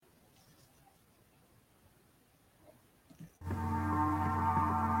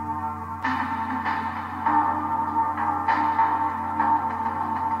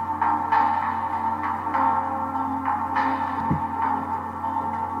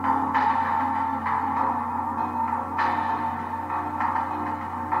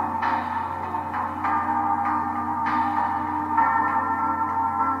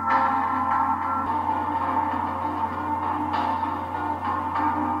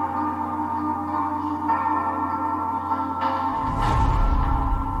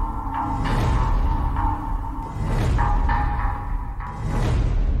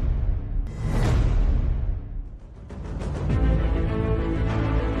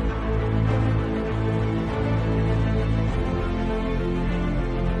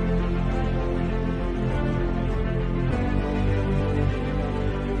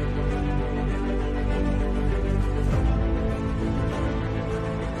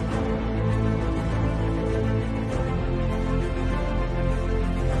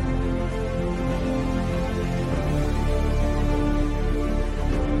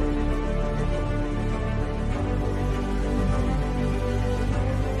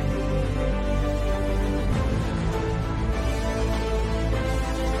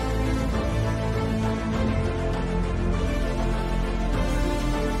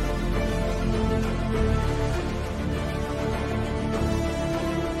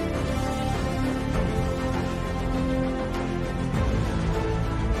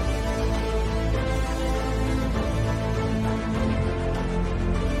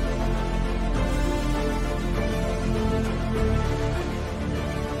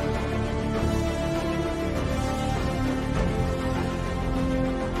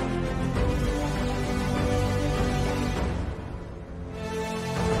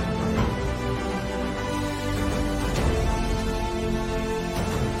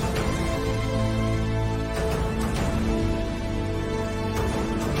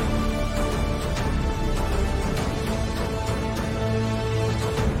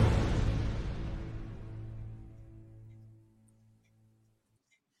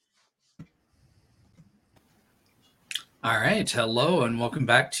All right. Hello and welcome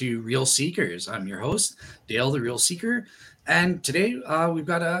back to Real Seekers. I'm your host, Dale, the Real Seeker. And today we've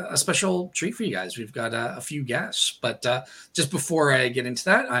got a special treat for you guys. We've got a few guests. But just before I get into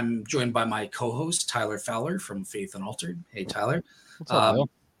that, I'm joined by my co host, Tyler Fowler from Faith Unaltered. Hey, Tyler. What's up, Bill?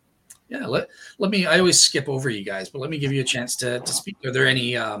 Yeah, let me. I always skip over you guys, but let me give you a chance to speak. Are there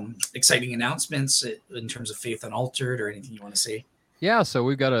any exciting announcements in terms of Faith Unaltered or anything you want to say? Yeah, so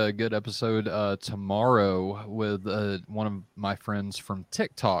we've got a good episode tomorrow with one of my friends from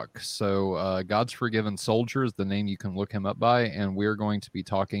TikTok. So God's Forgiven Soldier is the name you can look him up by, and we're going to be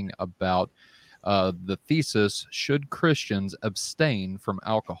talking about the thesis, should Christians abstain from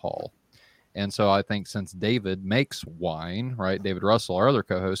alcohol? And so I think since David makes wine, right, David Russell, our other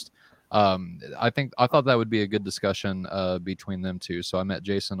co-host, I thought that would be a good discussion between them two. So I met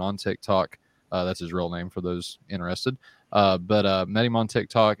Jason on TikTok. That's his real name for those interested. But met him on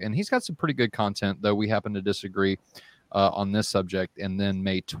TikTok, and he's got some pretty good content, though we happen to disagree on this subject. And then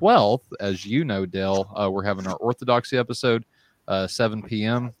May 12th, as you know, Dale, we're having our Orthodoxy episode, 7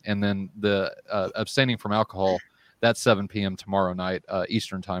 p.m. And then the abstaining from alcohol, that's 7 p.m. tomorrow night,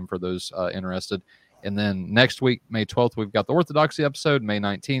 Eastern time for those interested. And then next week, May 12th, we've got the Orthodoxy episode. May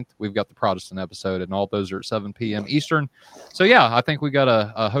 19th, we've got the Protestant episode, and all those are at 7 p.m. Eastern. So, yeah, I think we got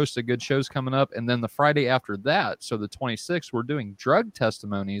a host of good shows coming up. And then the Friday after that, so the 26th, we're doing drug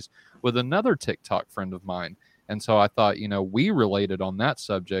testimonies with another TikTok friend of mine. And so I thought, we related on that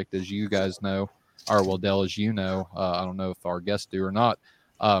subject, as you guys know, or well, Dell, as you know. I don't know if our guests do or not.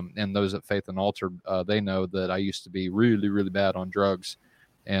 And those at Faith Unaltered, they know that I used to be really, really bad on drugs.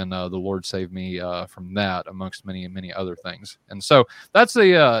 And the Lord saved me from that, amongst many, many other things. And so that's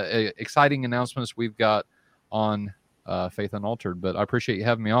the exciting announcements we've got on Faith Unaltered. But I appreciate you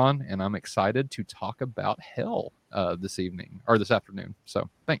having me on, and I'm excited to talk about hell this afternoon. So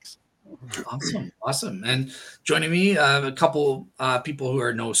thanks. Awesome. And joining me, a couple people who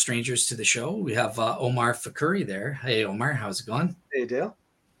are no strangers to the show. We have Omar Fakhoury there. Hey, Omar, how's it going? Hey, Dale.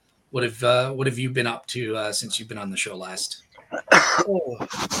 What have you been up to since you've been on the show last? Oh,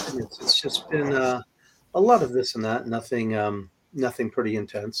 it's just been a lot of this and that. Nothing pretty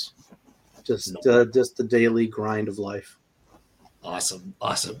intense. Just the daily grind of life. Awesome.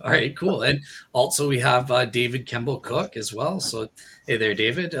 All right, cool. And also we have David Kemball-Cook as well. So hey there,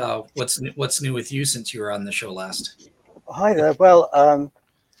 David. What's new with you since you were on the show last? Hi there. Well,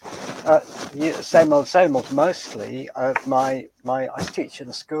 same old mostly. I teach in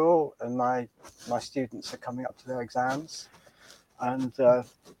a school, and my students are coming up to their exams. And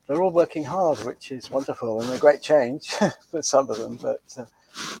they're all working hard, which is wonderful and a great change for some of them, but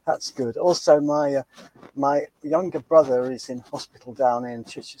that's good. Also, my younger brother is in hospital down in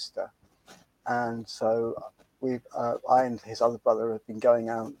Chichester, and so I and his other brother have been going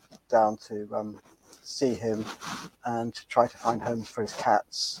down to see him and to try to find homes for his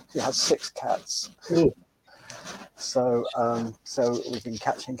cats. He has 6 cats. Ooh. So we've been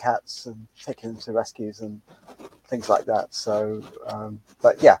catching cats and taking them to rescues and things like that. So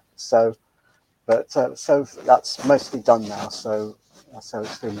so that's mostly done now. So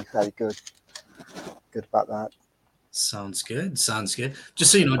it's feeling fairly good about that. Sounds good.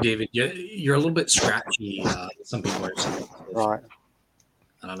 Just so you know, David, you're a little bit scratchy. Some people are saying. Right.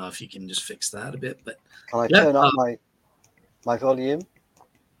 I don't know if you can just fix that a bit, but can I turn up my volume?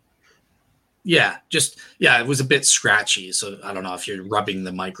 Yeah, it was a bit scratchy. So I don't know if you're rubbing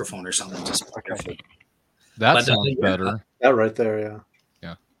the microphone or something. Just okay. That sounds better. That right there,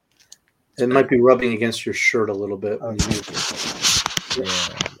 yeah. It might be rubbing against your shirt a little bit when you use it.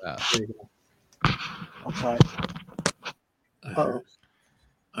 Yeah. There you go. Okay. All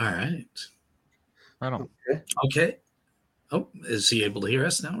right. Right on. Okay. Oh, is he able to hear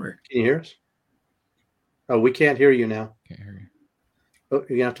us now? Or can you hear us? Oh, we can't hear you now. Can't hear you. Oh,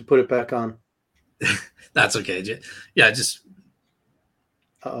 you're gonna have to put it back on. That's okay. Yeah, just.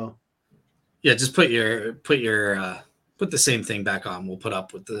 Uh-oh. Yeah, just put the same thing back on. We'll put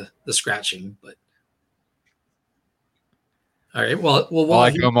up with the scratching, but. All right. Well, I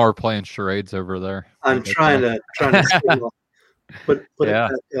like Omar playing charades over there. I'm trying to put it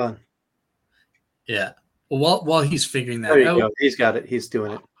back on. Yeah. Well, while he's figuring that there you out, go. He's got it. He's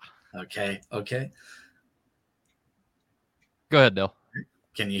doing it. Okay. Go ahead, Dale.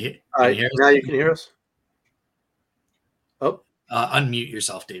 Can you hear? All right. Now you can hear us. Oh. Unmute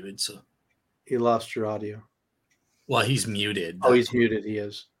yourself, David. So. You lost your audio. Well, he's muted. Oh, he's muted. He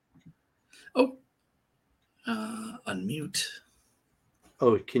is. Oh. Unmute.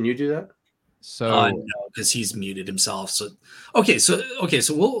 Oh, can you do that? So no, because he's muted himself. So okay, so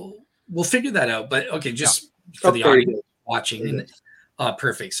we'll figure that out. But okay, just for the audience watching, and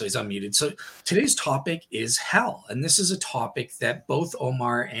Perfect. So he's unmuted. So today's topic is hell. And this is a topic that both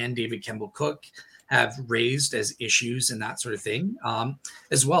Omar and David Kemball-Cook have raised as issues and that sort of thing.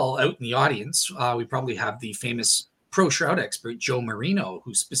 As well, out in the audience, we probably have the famous pro shroud expert, Joe Marino,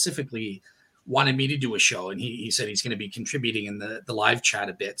 who specifically wanted me to do a show. And he said he's going to be contributing in the live chat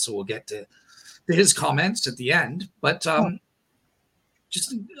a bit. So we'll get to his comments at the end. But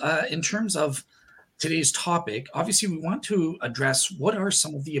just in terms of today's topic, obviously we want to address what are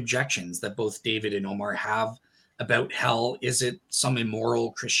some of the objections that both David and Omar have about hell. Is it some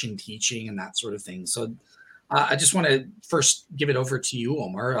immoral Christian teaching and that sort of thing? So I just want to first give it over to you,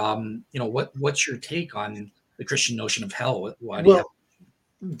 Omar. What's your take on the Christian notion of hell?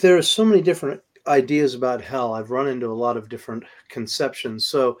 There are so many different ideas about hell. I've run into a lot of different conceptions.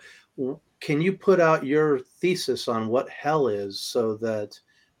 So can you put out your thesis on what hell is so that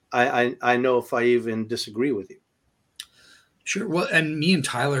I know if I even disagree with you? Sure. Well, and me and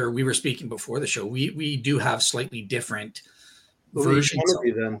Tyler, we were speaking before the show. We do have slightly different versions.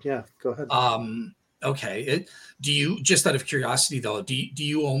 Then, yeah, go ahead. Okay. Do you, just out of curiosity though, do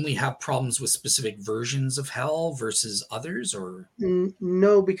you only have problems with specific versions of hell versus others, or?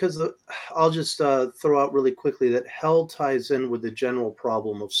 No, because I'll just throw out really quickly that hell ties in with the general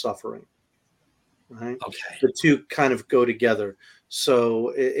problem of suffering. Right? Okay. The two kind of go together.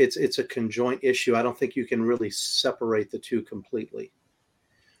 So it's a conjoint issue. I don't think you can really separate the two completely.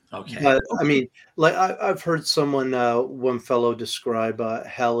 Okay. But I mean, like I've heard one fellow describe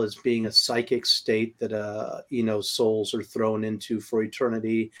hell as being a psychic state that souls are thrown into for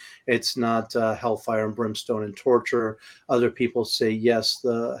eternity. It's not hellfire and brimstone and torture. Other people say yes,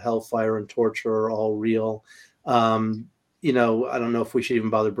 the hellfire and torture are all real. I don't know if we should even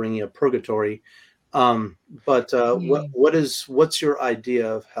bother bringing up purgatory. What's your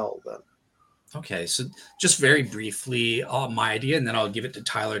idea of hell then? Okay, so just very briefly, my idea, and then I'll give it to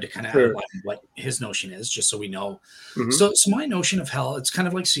Tyler to kind of Sure. outline what his notion is, just so we know. Mhm. So my notion of hell, it's kind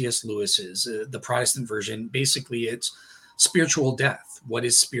of like C.S. Lewis's, the Protestant version. Basically, it's spiritual death. What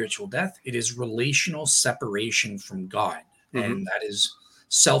is spiritual death? It is relational separation from God, and that is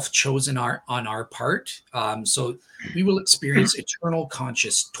self-chosen on our part. So we will experience eternal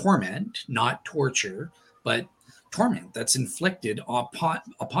conscious torment, not torture, but torment that's inflicted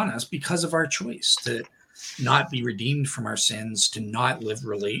upon us because of our choice to not be redeemed from our sins, to not live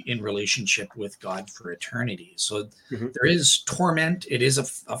in relationship with God for eternity. So there is torment. It is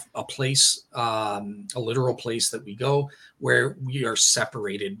a place, a literal place that we go where we are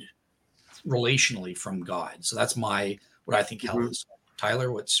separated relationally from God. So that's what I think hell is.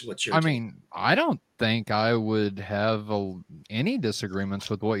 Tyler, what's your take? mean, I don't think I would have any disagreements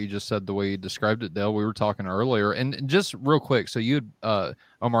with what you just said, the way you described it, Dale. We were talking earlier. And just real quick, so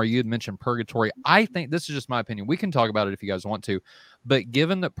Omar, you had mentioned purgatory. I think, this is just my opinion, we can talk about it if you guys want to, but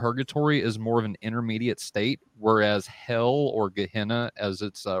given that purgatory is more of an intermediate state, whereas hell, or Gehenna, as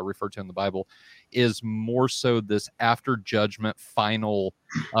it's referred to in the Bible, is more so this after judgment final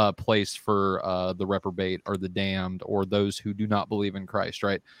place for the reprobate or the damned or those who do not believe in Christ,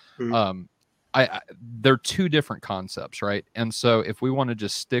 right? They're two different concepts, right? And so if we want to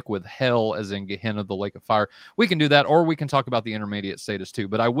just stick with hell as in Gehenna, the lake of fire, we can do that, or we can talk about the intermediate status too,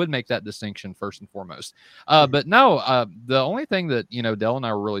 but I would make that distinction first and foremost. But no, the only thing that, Dell and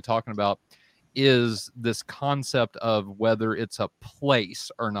I were really talking about is this concept of whether it's a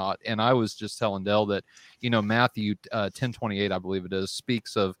place or not. And I was just telling Dell that, Matthew 10:28, I believe it is,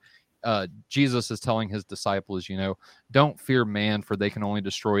 speaks of Jesus is telling his disciples, don't fear man, for they can only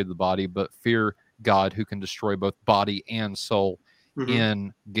destroy the body, but fear God, who can destroy both body and soul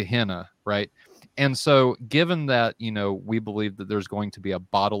in Gehenna, right? And so given that, we believe that there's going to be a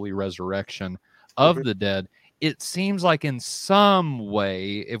bodily resurrection of the dead, it seems like in some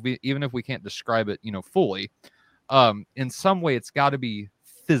way, even if we can't describe it, fully, in some way, it's got to be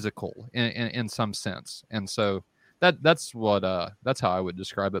physical in some sense. And so that's how I would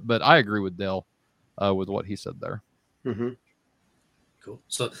describe it. But I agree with Dale with what he said there. Cool.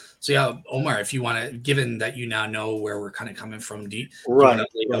 So yeah, Omar, if you want to, given that you now know where we're kind of coming from, do you want to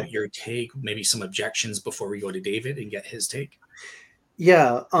lay out your take, maybe some objections before we go to David and get his take?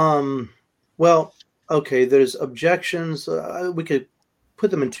 Yeah. Well, okay, there's objections. We could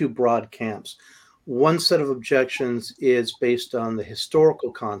put them in two broad camps. One set of objections is based on the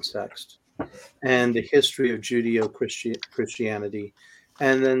historical context and the history of Judeo-Christianity.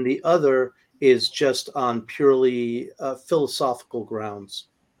 And then the other is just on purely philosophical grounds.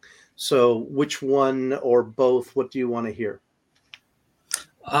 So which one or both, what do you want to hear?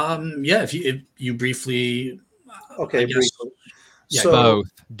 Yeah, if you briefly. Okay, briefly. Yeah, So Both.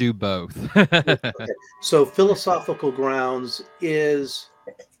 Do both. okay. So philosophical grounds is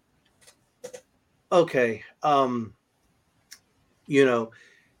okay. You know,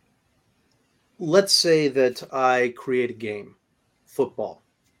 let's say that I create a game, football,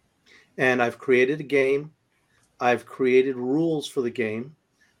 and I've created a game. I've created rules for the game.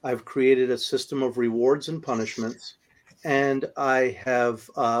 I've created a system of rewards and punishments, and I have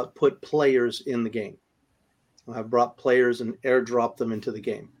put players in the game. I've brought players and airdropped them into the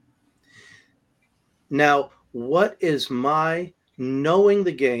game. Now, what is my knowing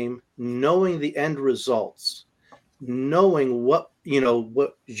the game, knowing the end results, knowing what,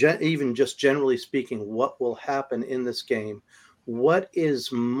 even just generally speaking, what will happen in this game? What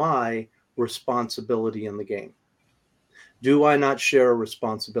is my responsibility in the game? Do I not share a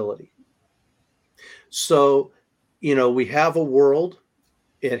responsibility? So, we have a world.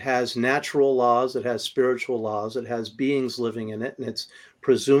 It has natural laws. It has spiritual laws. It has beings living in it, and it's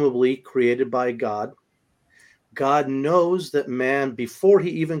presumably created by God. God knows that man, before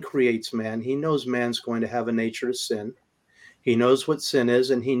he even creates man, he knows man's going to have a nature to sin. He knows what sin is,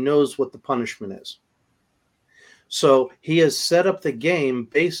 and he knows what the punishment is. So he has set up the game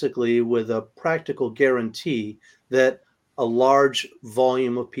basically with a practical guarantee that a large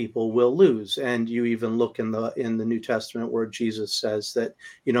volume of people will lose. And you even look in the New Testament where Jesus says that,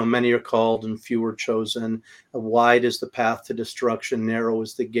 many are called and few are chosen. Wide is the path to destruction, narrow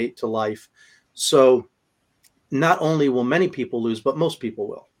is the gate to life. So not only will many people lose, but most people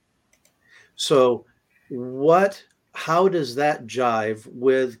will. So how does that jive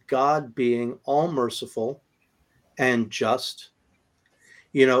with God being all merciful and just?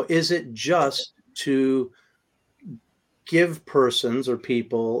 Is it just to give persons or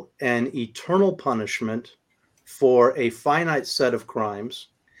people an eternal punishment for a finite set of crimes?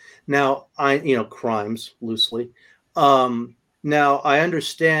 Now, crimes loosely. Now, I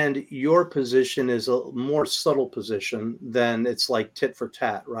understand your position is a more subtle position than it's like tit for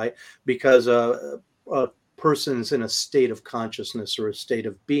tat, right? Because a person's in a state of consciousness or a state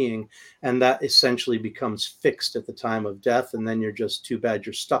of being, and that essentially becomes fixed at the time of death, and then you're just too bad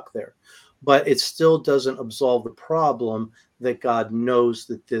you're stuck there. But it still doesn't absolve the problem that God knows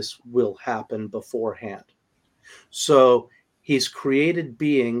that this will happen beforehand. So he's created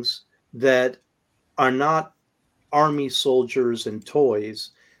beings that are not army soldiers and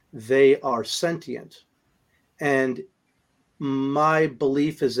toys. They are sentient. And my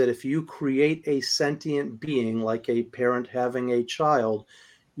belief is that if you create a sentient being, like a parent having a child,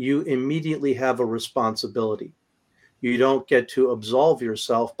 you immediately have a responsibility. You don't get to absolve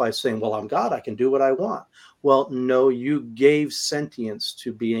yourself by saying, well, I'm God, I can do what I want. Well, no, you gave sentience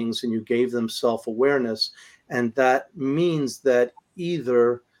to beings and you gave them self-awareness. And that means that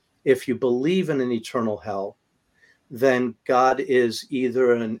either if you believe in an eternal hell, then God is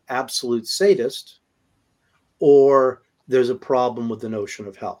either an absolute sadist or there's a problem with the notion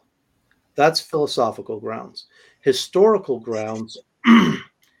of hell. That's philosophical grounds. Historical grounds,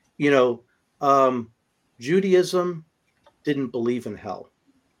 Judaism didn't believe in hell.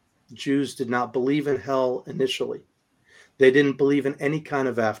 Jews did not believe in hell initially. They didn't believe in any kind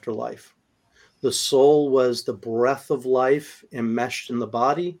of afterlife. The soul was the breath of life enmeshed in the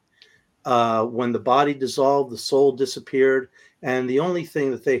body. When the body dissolved, the soul disappeared, and the only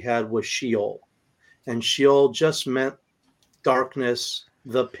thing that they had was Sheol. And Sheol just meant darkness,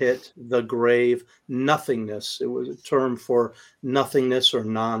 the pit, the grave, nothingness. It was a term for nothingness or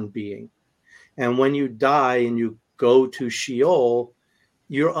non-being. And when you die and you go to Sheol,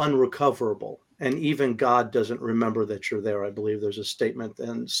 you're unrecoverable. And even God doesn't remember that you're there. I believe there's a statement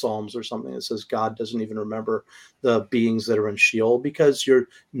in Psalms or something that says God doesn't even remember the beings that are in Sheol because you're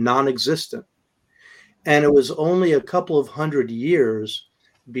non-existent. And it was only a couple of hundred years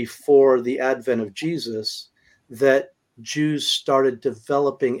before the advent of Jesus that Jews started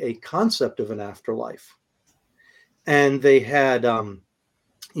developing a concept of an afterlife. And they had,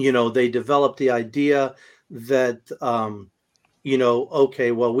 they developed the idea that,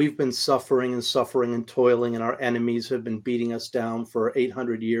 okay, well, we've been suffering and toiling, and our enemies have been beating us down for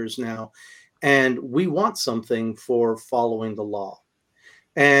 800 years now. And we want something for following the law.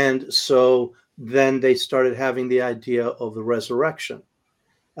 And so then they started having the idea of the resurrection,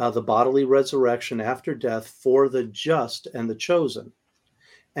 the bodily resurrection after death for the just and the chosen.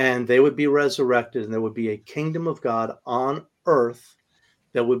 And they would be resurrected, and there would be a kingdom of God on earth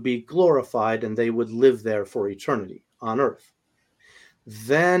that would be glorified, and they would live there for eternity on earth.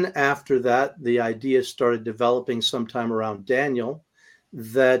 Then after that, the idea started developing sometime around Daniel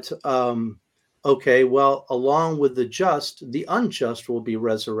that, okay, well, along with the just, the unjust will be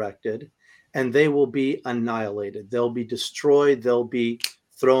resurrected, and they will be annihilated. They'll be destroyed. They'll be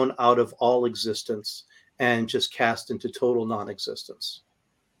thrown out of all existence and just cast into total non-existence.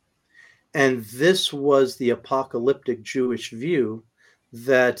 And this was the apocalyptic Jewish view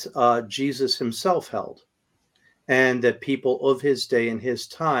that Jesus himself held, and that people of his day and his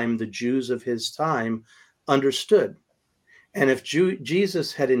time, the Jews of his time, understood. And if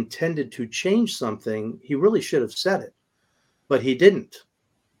Jesus had intended to change something, he really should have said it, but he didn't.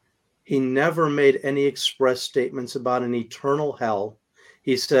 He never made any express statements about an eternal hell.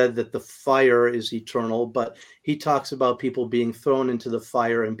 He said that the fire is eternal, but he talks about people being thrown into the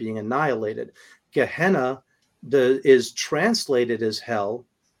fire and being annihilated. Gehenna is translated as hell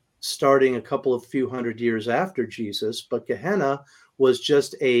starting a few hundred years after Jesus, but Gehenna was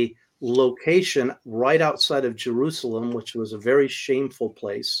just a location right outside of Jerusalem, which was a very shameful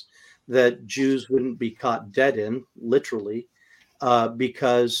place that Jews wouldn't be caught dead in, literally,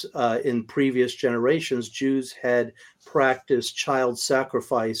 because in previous generations, Jews had practiced child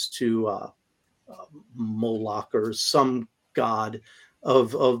sacrifice to Moloch or some god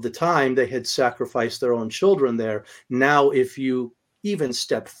of the time. They had sacrificed their own children there. Now, if you even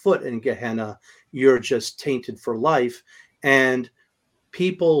step foot in Gehenna, you're just tainted for life. And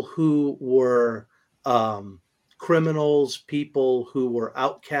people who were criminals, people who were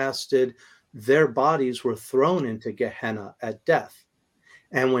outcasted, their bodies were thrown into Gehenna at death.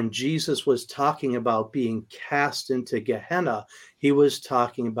 And when Jesus was talking about being cast into Gehenna, he was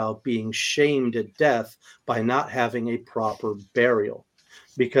talking about being shamed at death by not having a proper burial.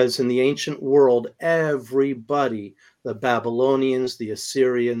 Because in the ancient world, everybody, the Babylonians, the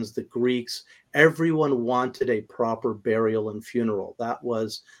Assyrians, the Greeks, everyone wanted a proper burial and funeral. That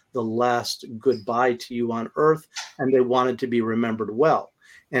was the last goodbye to you on earth, and they wanted to be remembered well.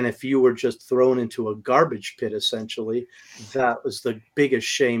 And if you were just thrown into a garbage pit, essentially, that was the biggest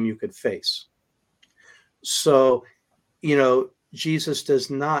shame you could face. So, Jesus does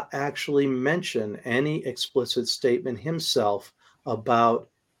not actually mention any explicit statement himself about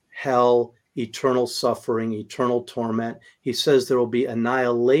hell, eternal suffering, eternal torment. He says there will be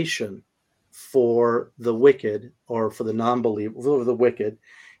annihilation for the wicked, or for the non-believer, for the wicked,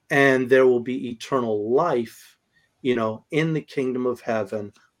 and there will be eternal life, in the kingdom of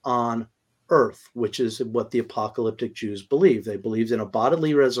heaven on earth, which is what the apocalyptic Jews believe. They believed in a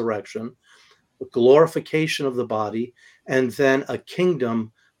bodily resurrection, a glorification of the body, and then a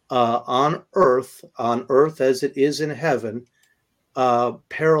kingdom on earth as it is in heaven,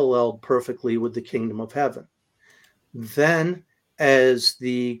 paralleled perfectly with the kingdom of heaven. Then, as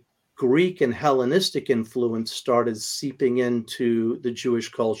the Greek and Hellenistic influence started seeping into the Jewish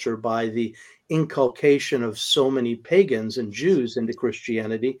culture by the inculcation of so many pagans and Jews into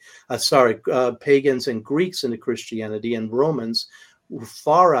Christianity, pagans and Greeks into Christianity, and Romans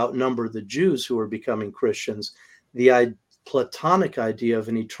far outnumbered the Jews who were becoming Christians, the Platonic idea of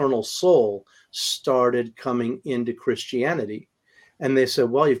an eternal soul started coming into Christianity. And they said,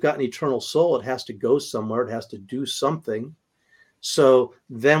 well, you've got an eternal soul. It has to go somewhere. It has to do something. So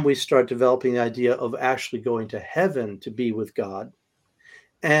then we start developing the idea of actually going to heaven to be with God.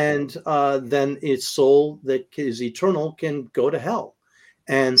 And then its soul that is eternal can go to hell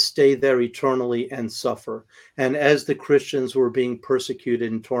and stay there eternally and suffer. And as the Christians were being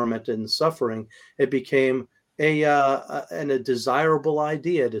persecuted and tormented and suffering, it became a desirable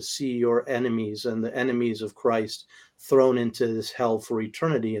idea to see your enemies and the enemies of Christ thrown into this hell for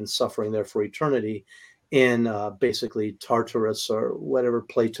eternity and suffering there for eternity in basically Tartarus, or whatever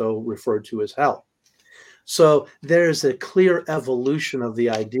Plato referred to as hell. So there's a clear evolution of the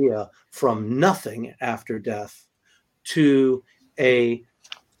idea from nothing after death to a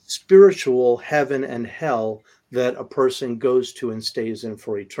spiritual heaven and hell that a person goes to and stays in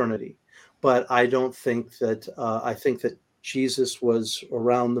for eternity. But I don't think that, I think that Jesus was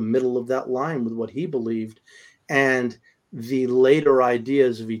around the middle of that line with what he believed. And the later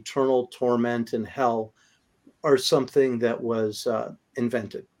ideas of eternal torment and hell are something that was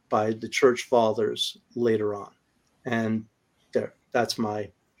invented by the church fathers later on. And that's my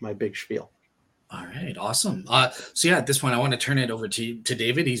big spiel. All right, awesome. So yeah, at this point, I want to turn it over to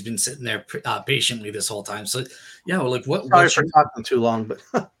David. He's been sitting there patiently this whole time. So yeah, well, like Sorry for talking too long,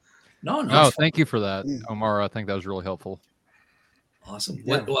 but no. Thank you for that, Omar. I think that was really helpful. Awesome.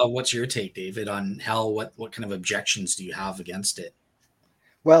 Yeah. What's your take, David, on hell? What kind of objections do you have against it?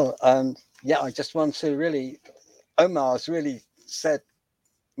 Well, I just want to really, Omar's really said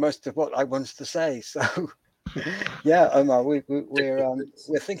most of what I wanted to say. So, yeah, Omar, we're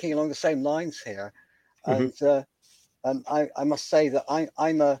thinking along the same lines here, and I must say that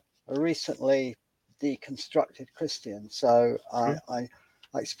I'm a recently deconstructed Christian. So I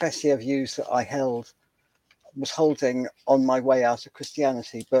especially views that I was holding on my way out of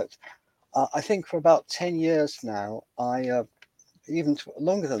Christianity. But I think for about 10 years now, even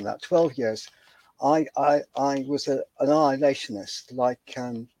longer than that, 12 years, I was an annihilationist, like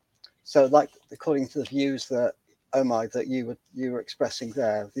according to the views that Omar, that you were expressing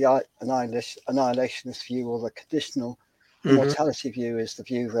there, the annihilationist view, or the conditional immortality view, is the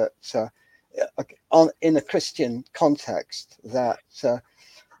view that in a Christian context, that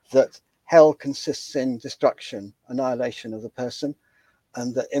hell consists in destruction, annihilation of the person,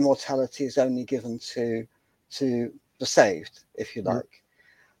 and that immortality is only given to the saved, if you like.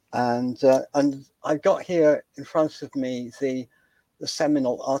 And I've got here in front of me the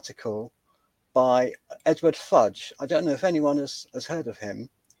seminal article by Edward Fudge. I don't know if anyone has heard of him,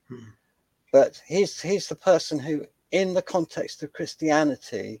 but he's the person who, in the context of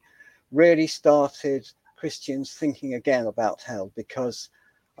Christianity, really started Christians thinking again about hell. Because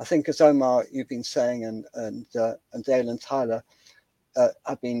I think, as Omar, you've been saying, and Dale and Tyler,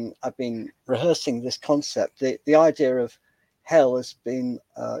 I've been rehearsing this concept. The idea of hell has been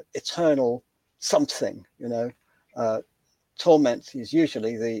eternal something, torment is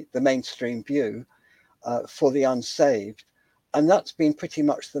usually the mainstream view for the unsaved, and that's been pretty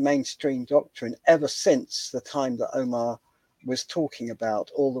much the mainstream doctrine ever since the time that Omar was talking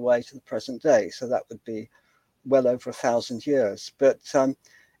about, all the way to the present day. So that would be well over 1,000 years. But I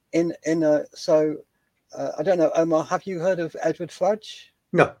don't know, Omar, have you heard of Edward Fudge?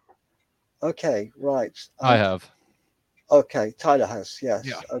 No. Okay, right. I have. Okay, Tyler has, yes.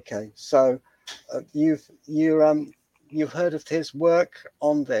 Yeah. Okay, so you've heard of his work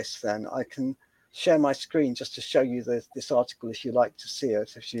on this. Then I can share my screen just to show you this article if you like to see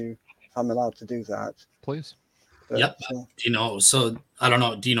it, if I'm allowed to do that. Please. But, yep. So I don't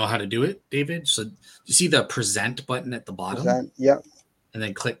know. Do you know how to do it, David? So you see the present button at the bottom? Present, yep. And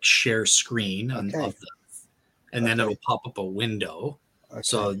then click share screen and then it'll pop up a window. Okay.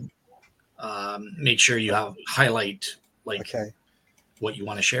 So make sure you highlight what you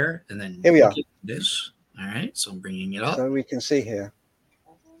want to share, and then here we are. This. All right. So I'm bringing it up. So we can see here.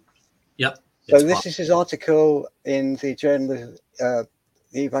 Yep. So this is his article in the journal, the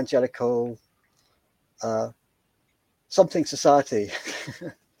Evangelical something Society,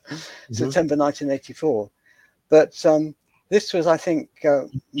 September 1984. But this was, I think,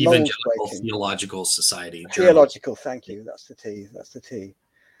 Evangelical Theological Society. Theological, thank you. That's the T. That's the T.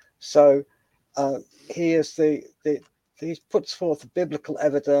 So he puts forth the biblical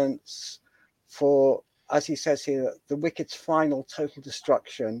evidence for, as he says here, the wicked's final total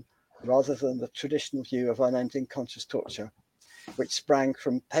destruction, rather than the traditional view of unending conscious torture, which sprang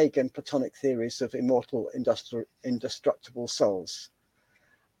from pagan Platonic theories of immortal, indestructible souls.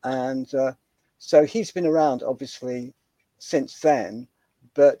 And so he's been around, obviously, since then.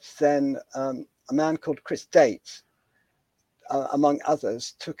 But then a man called Chris Date, among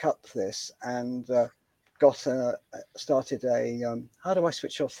others, took up this and started a how do I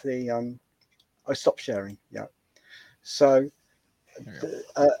switch off the stop sharing? Yeah. So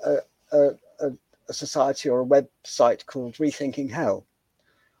a society or a website called Rethinking Hell,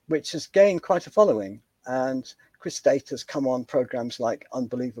 which has gained quite a following. And Chris Date has come on programs like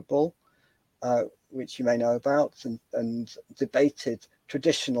Unbelievable, which you may know about, and debated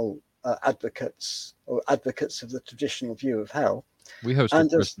traditional advocates of the traditional view of hell. We hosted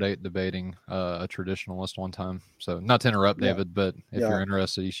Chris Date debating a traditionalist one time. So not to interrupt, David, but if you're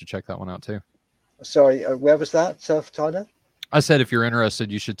interested, you should check that one out too. Sorry, where was that, Tyler? I said if you're interested,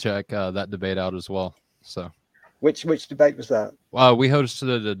 you should check that debate out as well. So, which debate was that? We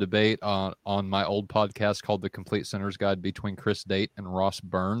hosted a debate on my old podcast called The Complete Sinner's Guide between Chris Date and Ross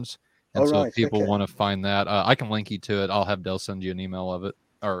Burns. And if people want to find that, I can link you to it. I'll have Dell send you an email of it.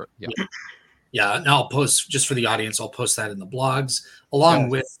 Yeah, and I'll post, just for the audience, I'll post that in the blogs, along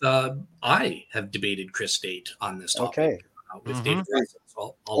with I have debated Chris Date on this topic with David.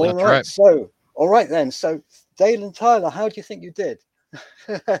 So I'll link right. So, all right then. So, Dale and Tyler, how do you think you did?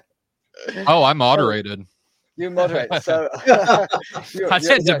 I moderated. You moderated. So I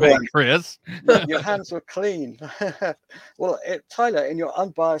said debate, Chris. Your hands were clean. Well, Tyler, in your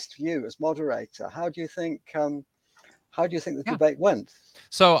unbiased view as moderator, how do you think the debate went?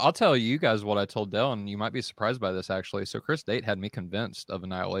 So I'll tell you guys what I told Dell, and you might be surprised by this actually. So Chris Date had me convinced of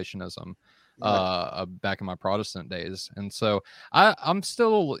annihilationism back in my Protestant days. And so I'm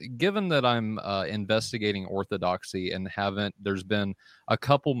still, given that I'm investigating orthodoxy and there's been a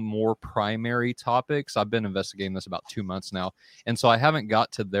couple more primary topics. I've been investigating this about 2 months now. And so I haven't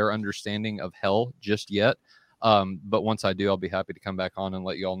got to their understanding of hell just yet. But once I do, I'll be happy to come back on and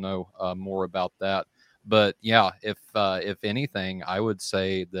let you all know more about that. But yeah, if anything, I would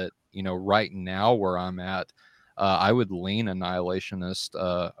say that, right now where I'm at, I would lean annihilationist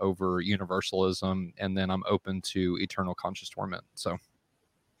over universalism, and then I'm open to eternal conscious torment. So,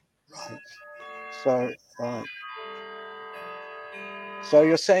 Right. So, right. So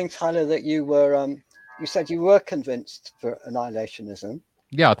you're saying, Tyler, that you said you were convinced for annihilationism.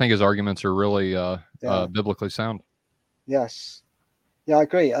 yeah, I think his arguments are really Yeah. biblically sound. Yes. Yeah, I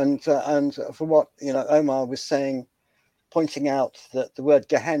agree. And for what Omar was saying, pointing out that the word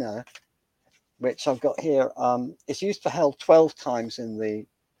Gehenna, which I've got here, is used for hell 12 times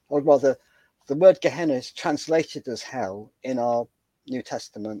or rather, the word Gehenna is translated as hell in our New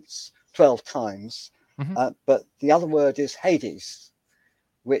Testaments 12 times. But the other word is Hades,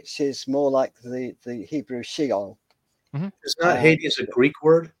 which is more like the Hebrew Sheol. Is not Hades a Greek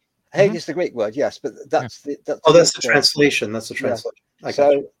word? Hades is the Greek word, yes, but that's the translation. That's the translation.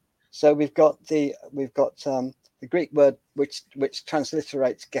 Yeah. So we've got the Greek word which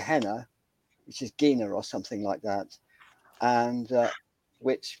transliterates Gehenna, which is Gina or something like that, and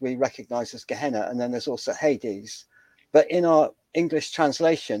which we recognize as Gehenna, and then there's also Hades. But in our English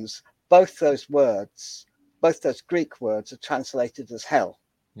translations, both those Greek words are translated as hell.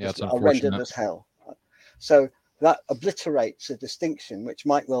 Yeah, it's are rendered unfortunate. as hell. So that obliterates a distinction which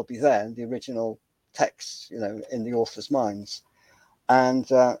might well be there in the original text, in the author's minds. And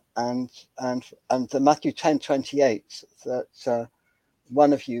the Matthew 10:28 that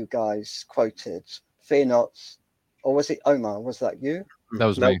one of you guys quoted, "Fear not," or was it Omar? Was that you? That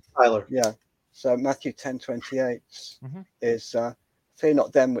was me, Tyler. Yeah. So Matthew 10:28 is, "Fear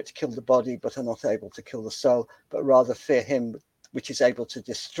not them which kill the body, but are not able to kill the soul, but rather fear him which is able to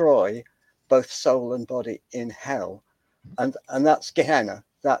destroy both soul and body in hell." And that's Gehenna.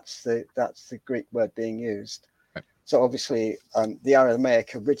 That's the Greek word being used. Right. So obviously, the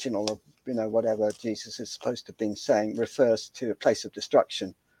Aramaic original of whatever Jesus is supposed to have been saying refers to a place of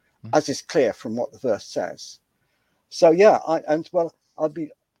destruction, as is clear from what the verse says. So yeah, I'd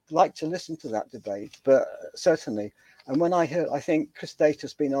like to listen to that debate, but certainly. And when I think Chris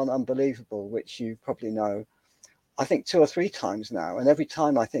Data's been on Unbelievable, which you probably know, I think 2 or 3 times now, and every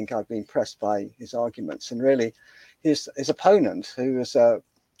time I think I've been pressed by his arguments, and really his opponent, who was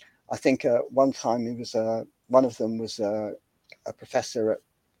I think one time he was one of them was a professor at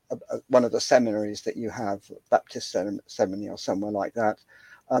one of the seminaries that you have, Baptist seminary or somewhere like that.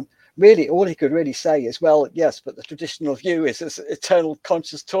 Really, all he could really say is, well, yes, but the traditional view is eternal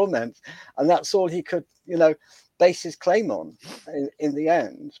conscious torment, and that's all he could, base his claim on in the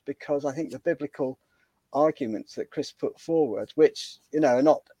end, because I think the biblical arguments that Chris put forward, which are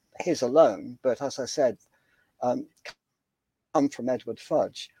not his alone, but as I said, come from Edward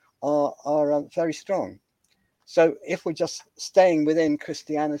Fudge, are very strong. So if we're just staying within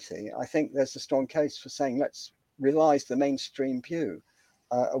Christianity, I think there's a strong case for saying let's revise the mainstream view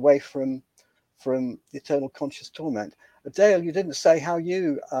away from eternal conscious torment. Dale, you didn't say how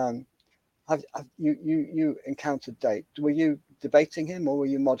you have you encountered Dave. Were you debating him or were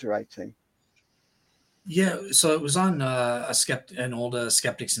you moderating? Yeah, so it was on an old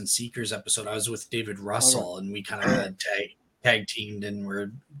Skeptics and Seekers episode. I was with David Russell, and we kind of tag teamed, and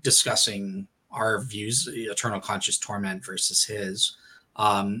we're discussing our views, eternal conscious torment versus his.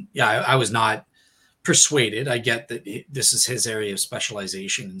 I was not persuaded. I get that this is his area of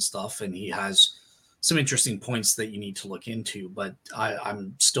specialization and stuff, and he has some interesting points that you need to look into, but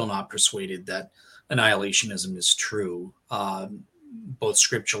I'm still not persuaded that annihilationism is true. Both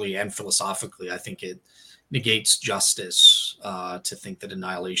scripturally and philosophically, I think it negates justice to think that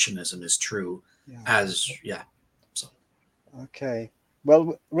annihilationism is true. Okay.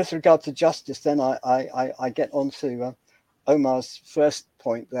 Well, with regard to justice, then I get on to Omar's first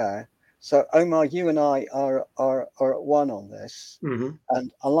point there. So Omar, you and I are at one on this,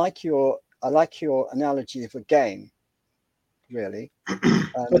 and I like your analogy of a game. Really,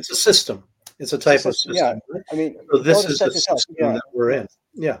 it's a system. It's a type of system. Yeah, right? I mean, so this is the system that we're in.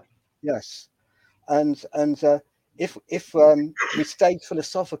 Yeah. Yes, and if we stayed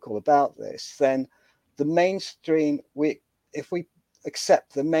philosophical about this, then the mainstream if we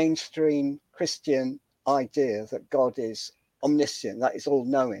accept the mainstream Christian idea that God is omniscient, that is all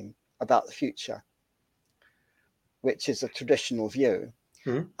knowing about the future, which is a traditional view,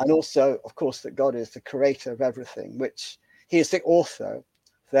 and also, of course, that God is the creator of everything, which he is the author,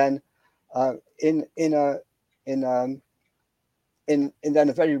 then in a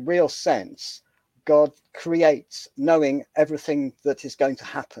very real sense, God creates knowing everything that is going to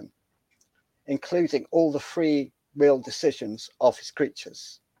happen, including all the free will decisions of his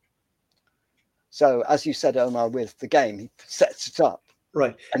creatures. So, as you said, Omar, with the game, he sets it up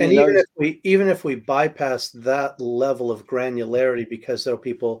Right. And And he knows. even if we bypass that level of granularity, because there are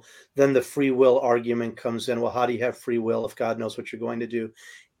people, then the free will argument comes in. Well, how do you have free will if God knows what you're going to do?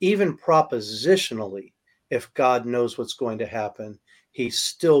 Even propositionally, if God knows what's going to happen, he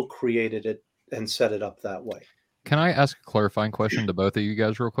still created it and set it up that way. Can I ask a clarifying question to both of you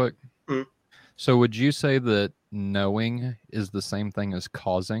guys real quick? Mm. So would you say that knowing is the same thing as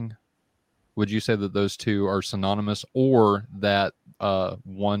causing? Would you say that those two are synonymous, or that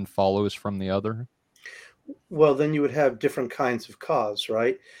one follows from the other? Well, then you would have different kinds of cause,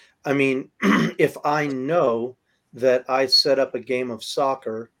 right? I mean, if I know that I set up a game of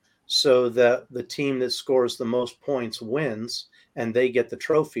soccer so that the team that scores the most points wins and they get the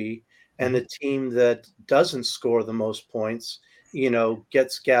trophy, and the team that doesn't score the most points,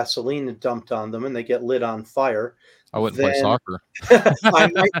 gets gasoline dumped on them and they get lit on fire, I wouldn't play then soccer. I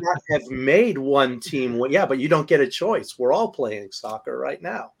might not have made one team win. Yeah, but you don't get a choice. We're all playing soccer right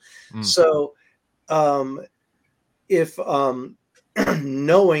now. Mm. So, if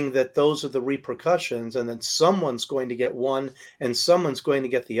knowing that those are the repercussions and that someone's going to get one and someone's going to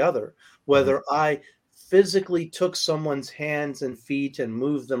get the other, whether I physically took someone's hands and feet and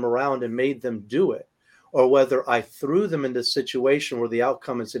moved them around and made them do it, or whether I threw them into a situation where the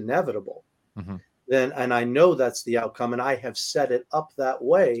outcome is inevitable, then, and I know that's the outcome and I have set it up that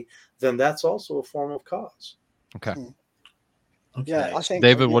way, then that's also a form of cause. Okay. Yeah, I think,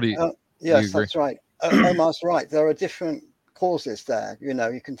 David, what do you? Yes, you agree? that's right. Omar's right. There are different causes there.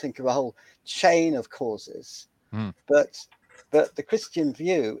 You can think of a whole chain of causes, but the Christian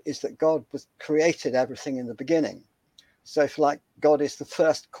view is that God created everything in the beginning. So if God is the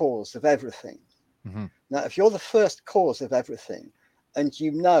first cause of everything. Now, if you're the first cause of everything and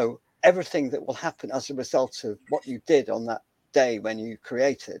you know everything that will happen as a result of what you did on that day when you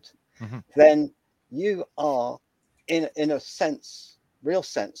created, then you are in a sense, real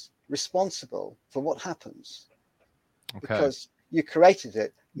sense, responsible for what happens. Because you created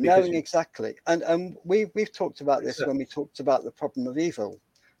it knowing exactly. And we've talked about this when we talked about the problem of evil,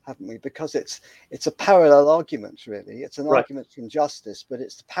 haven't we? Because it's a parallel argument, really. It's an argument from justice, but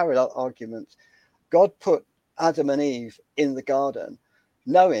it's the parallel argument. God put Adam and Eve in the garden,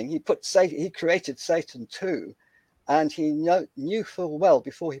 knowing he created Satan too, and he knew full well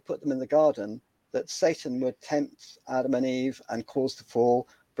before he put them in the garden that Satan would tempt Adam and Eve and cause the fall,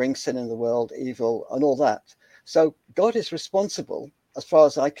 bring sin in the world, evil, and all that. So God is responsible, as far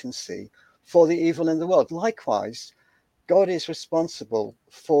as I can see, for the evil in the world. Likewise, God is responsible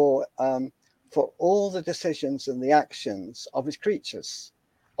for all the decisions and the actions of his creatures.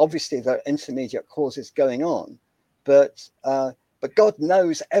 Obviously, there are intermediate causes going on, but God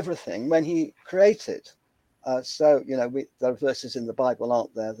knows everything when he created. So there are verses in the Bible,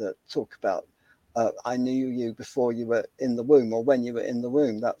 aren't there, that talk about I knew you before you were in the womb, or when you were in the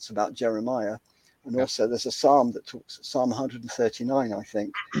womb. That's about Jeremiah. And also there's a psalm that talks, Psalm 139, I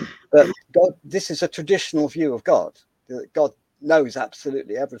think. But God, this is a traditional view of God. That God knows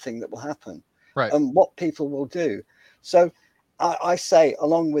absolutely everything that will happen, and what people will do. So I say,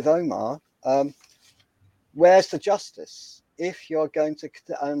 along with Omar, where's the justice? If you're going to,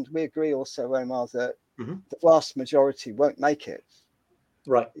 and we agree also, Omar, that the vast majority won't make it.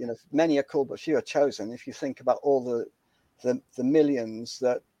 Right. Many are called, but few are chosen. If you think about all the millions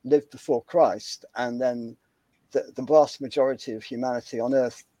that lived before Christ, and then the vast majority of humanity on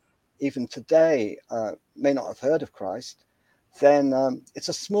earth, even today, may not have heard of Christ, then it's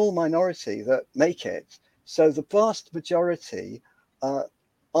a small minority that make it. So the vast majority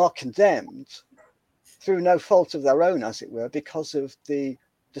are condemned through no fault of their own, as it were, because of the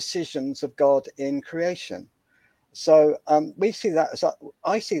decisions of God in creation. So I see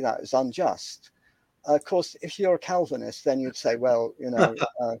that as unjust. Of course, if you're a Calvinist, then you'd say, well,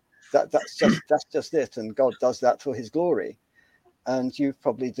 that's just it, and God does that for his glory. And you've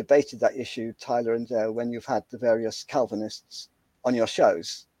probably debated that issue, Tyler and Dale, when you've had the various Calvinists on your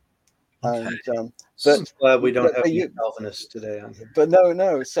shows. Okay. And but glad we don't have any Calvinists today on here. But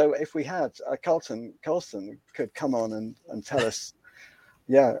no. So if we had Carlson could come on and tell us,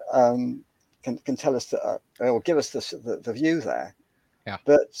 can tell us that, or give us the view there. Yeah.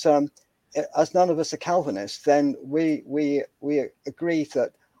 But as none of us are Calvinists, then we agree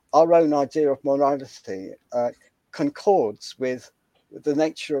that our own idea of morality concords with the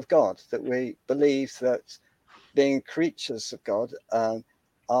nature of God. That we believe that being creatures of God,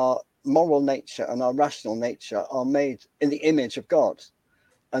 our moral nature and our rational nature are made in the image of God,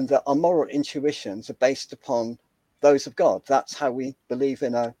 and that our moral intuitions are based upon those of God. That's how we believe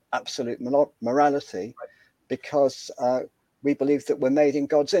in an absolute morality, because we believe that we're made in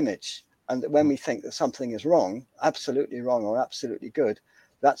God's image, And when we think that something is wrong, absolutely wrong or absolutely good,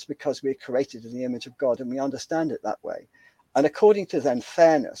 that's because we're created in the image of God and we understand it that way. And according to then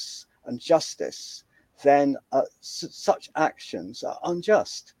fairness and justice, then such actions are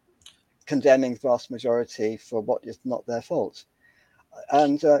unjust, condemning the vast majority for what is not their fault.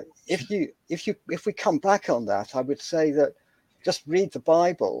 And if we come back on that, I would say that just read the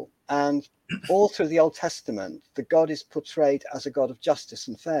Bible, and all through the Old Testament, the God is portrayed as a God of justice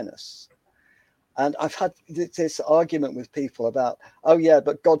and fairness. And I've had this argument with people about, oh yeah,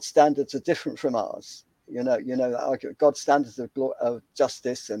 but God's standards are different from ours. You know that argument. God's standards of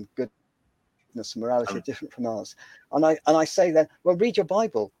justice and goodness and morality are different from ours. And I say then, well, read your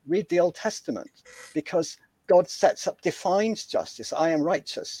Bible, read the Old Testament, because God defines justice. I am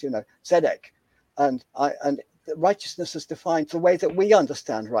righteous, Zedek, and righteousness is defined the way that we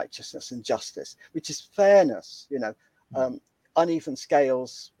understand righteousness and justice, which is fairness. Uneven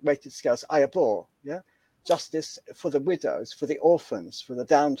scales, weighted scales, I abhor. Yeah, justice for the widows, for the orphans, for the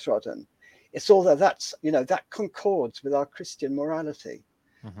downtrodden. It's all that concords with our Christian morality.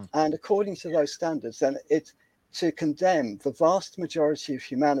 Mm-hmm. And according to those standards, then it's to condemn the vast majority of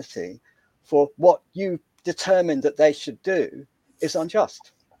humanity for what you determined that they should do is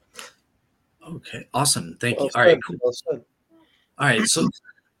unjust. Okay, awesome. Thank you. All right, cool. All right,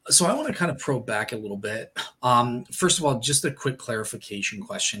 so I want to kind of probe back a little bit. First of all, just a quick clarification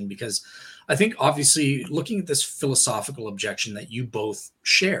question, because I think obviously looking at this philosophical objection that you both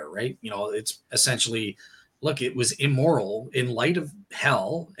share, right? It's essentially, look, it was immoral in light of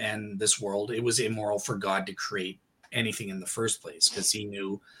hell and this world. It was immoral for God to create anything in the first place, because he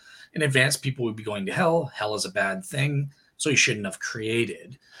knew in advance people would be going to hell. Hell is a bad thing, so he shouldn't have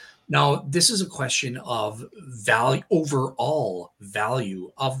created. Now, this is a question of overall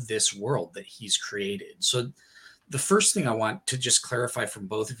value of this world that he's created. So the first thing I want to just clarify from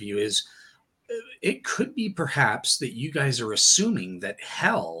both of you is it could be perhaps that you guys are assuming that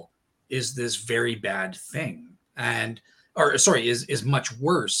hell is this very bad thing is much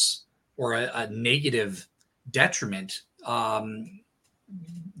worse or a negative detriment than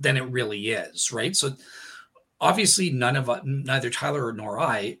it really is, right? So obviously neither Tyler nor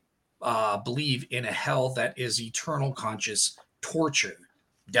I believe in a hell that is eternal conscious torture.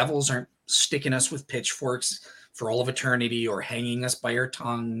 Devils aren't sticking us with pitchforks for all of eternity or hanging us by our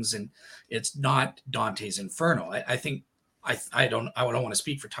tongues, and it's not Dante's Inferno. I don't want to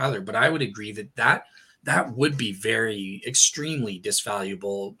speak for Tyler, but I would agree that would be very extremely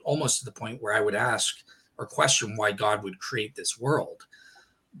disvaluable, almost to the point where I would ask or question why God would create this world.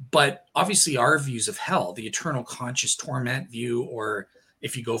 But obviously our views of hell, the eternal conscious torment view, or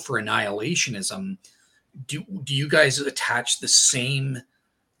if you go for annihilationism, do you guys attach the same,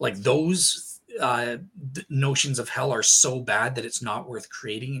 like those notions of hell are so bad that it's not worth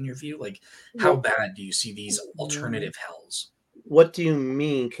creating in your view? Like, how bad do you see these alternative hells? What do you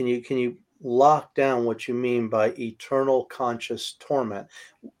mean? Can you lock down what you mean by eternal conscious torment?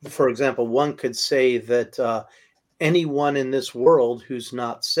 For example, one could say that anyone in this world who's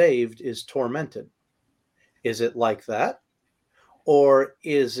not saved is tormented. Is it like that? Or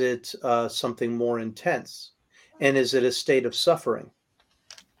is it something more intense? And is it a state of suffering?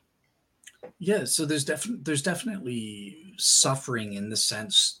 Yeah, so there's definitely suffering in the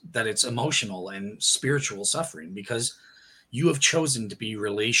sense that it's emotional and spiritual suffering, because you have chosen to be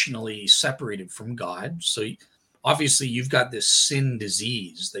relationally separated from God. So obviously you've got this sin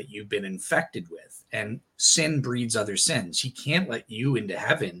disease that you've been infected with, and sin breeds other sins. He can't let you into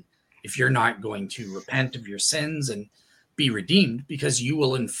heaven if you're not going to repent of your sins and be redeemed, because you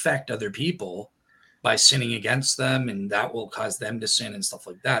will infect other people by sinning against them, and that will cause them to sin and stuff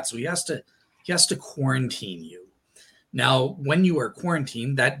like that. So he has to quarantine you. Now, when you are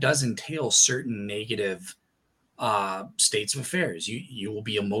quarantined, that does entail certain negative states of affairs. You will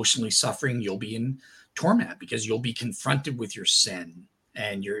be emotionally suffering. You'll be in torment because you'll be confronted with your sin,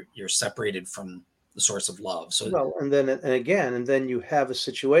 and you're separated from the source of love. So and then you have a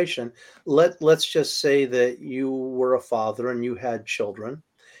situation. Let's just say that you were a father and you had children,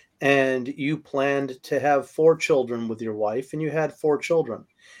 and you planned to have 4 children with your wife, and you had 4 children,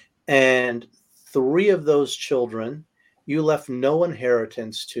 and 3 of those children you left no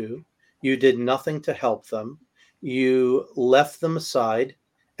inheritance to. You did nothing to help them. You left them aside,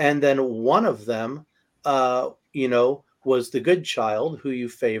 and then one of them, was the good child who you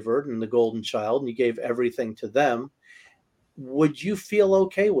favored and the golden child, and you gave everything to them. Would you feel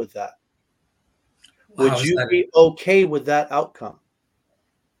okay with that? Would you be okay with that outcome?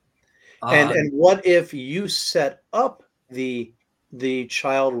 And what if you set up the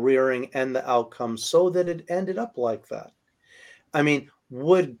child rearing and the outcome so that it ended up like that? I mean,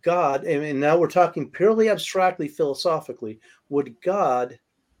 would God, and now we're talking purely abstractly, philosophically, would God,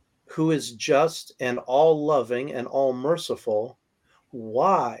 who is just and all loving and all merciful,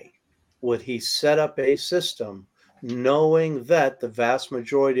 why would he set up a system knowing that the vast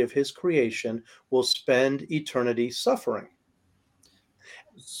majority of his creation will spend eternity suffering?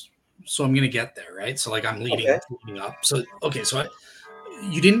 So I'm going to get there, right? So like I'm Okay. leading up. So okay, so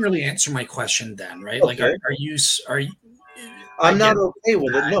you didn't really answer my question then, right? Like, Okay. are you? I I'm get not okay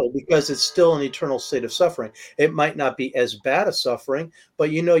with it, that. no, because it's still an eternal state of suffering. It might not be as bad a suffering,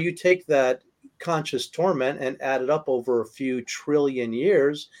 but you take that conscious torment and add it up over a few trillion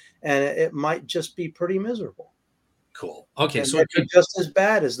years, and it might just be pretty miserable. Cool. Okay, It so might it be could. just as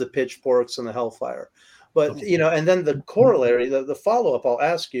bad as the pitchforks and the hellfire. But Okay. and then the corollary, the follow-up I'll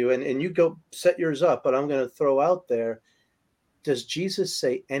ask you, and you go set yours up, but I'm going to throw out there, does Jesus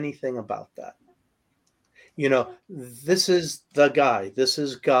say anything about that? This is the guy. This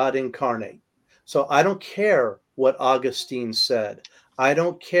is God incarnate. So I don't care what Augustine said. I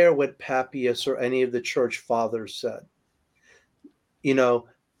don't care what Papias or any of the church fathers said.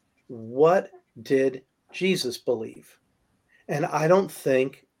 What did Jesus believe? And I don't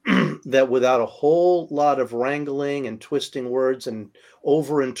think that without a whole lot of wrangling and twisting words and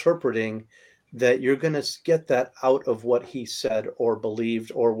over interpreting, that you're going to get that out of what he said or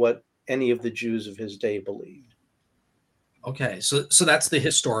believed or what any of the Jews of his day believed. Okay, so that's the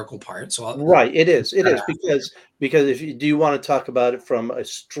historical part. So Right, it is because if you do you want to talk about it from a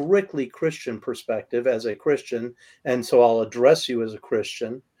strictly Christian perspective as a Christian, and so I'll address you as a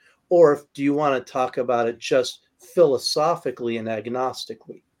Christian, or do you want to talk about it just philosophically and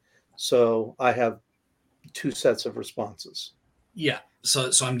agnostically? So I have two sets of responses. yeah,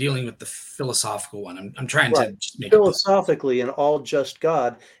 so I'm dealing with the philosophical one. I'm trying Right. to just make a point. Philosophically, an all just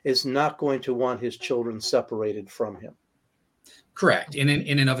God is not going to want his children separated from him. Correct. In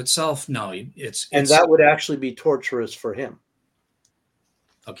and of itself, no, it's And that would actually be torturous for him.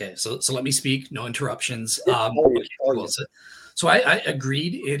 okay. So let me speak. No interruptions. Okay, Cool. So I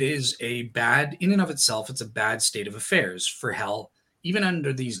agreed. It is a bad in and of itself. It's a bad state of affairs for hell, even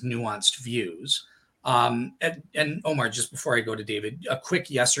under these nuanced views. And Omar, just before I go to David, a quick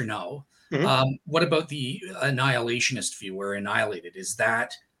yes or no. Mhm. What about the annihilationist view? We're annihilated. Is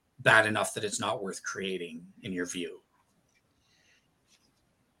that bad enough that it's not worth creating, in your view?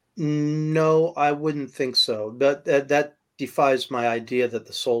 No, I wouldn't think so. That defies my idea that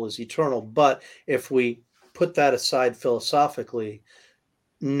the soul is eternal. But if we put that aside philosophically,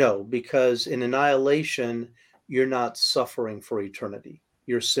 no, because in annihilation, you're not suffering for eternity.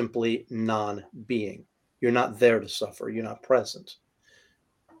 You're simply non-being. You're not there to suffer. You're not present.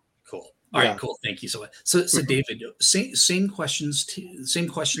 Cool. All right, Yeah. cool. Thank you so much. So Mhm. David, same question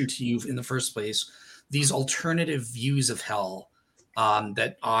to you in the first place. These alternative views of hell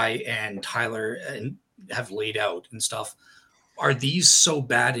that I and Tyler have laid out and stuff, are these so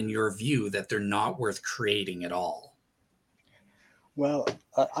bad in your view that they're not worth creating at all? Well,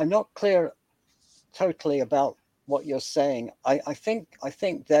 I'm not clear totally about what you're saying. I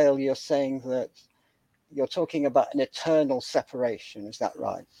think Dale, you're saying that you're talking about an eternal separation. Is that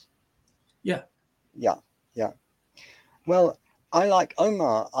right? Yeah. Yeah. Well, I like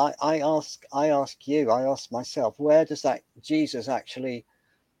Omar. I ask myself, where does that Jesus actually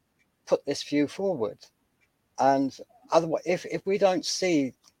put this view forward? And otherwise, if we don't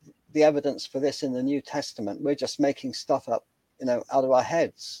see the evidence for this in the New Testament, we're just making stuff up, out of our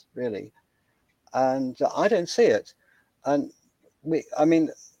heads, really. And I don't see it. And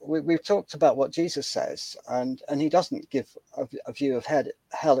we've talked about what Jesus says, and he doesn't give a view of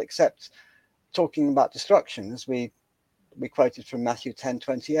hell except talking about destruction, as we quoted from Matthew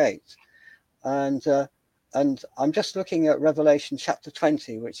 10:28. And I'm just looking at Revelation chapter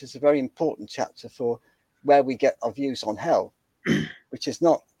 20, which is a very important chapter for where we get our views on hell, which is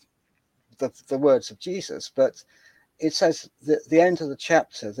not the words of Jesus, but it says that the end of the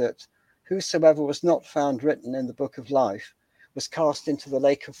chapter that whosoever was not found written in the book of life was cast into the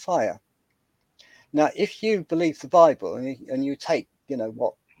lake of fire. Now, if you believe the Bible and you take,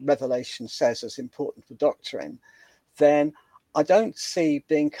 what Revelation says as important for doctrine, then I don't see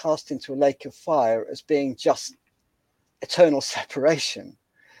being cast into a lake of fire as being just eternal separation.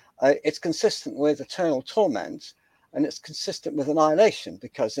 It's consistent with eternal torment, and it's consistent with annihilation,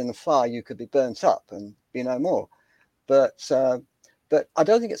 because in the fire you could be burnt up and be no more. But I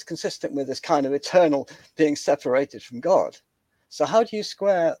don't think it's consistent with this kind of eternal being separated from God. So how do you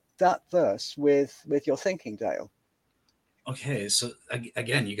square that verse with your thinking, Dale? Okay, so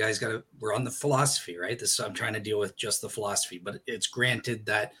again, you guys we're on the philosophy, right? I'm trying to deal with just the philosophy, but it's granted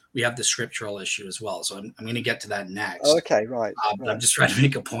that we have the scriptural issue as well. So I'm going to get to that next. Okay, right. But I'm just trying to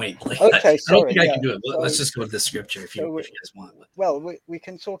make a point. Like, Okay, I don't sorry. think I Yeah. can do it. So, Let's just go to the scripture if you guys want. well, we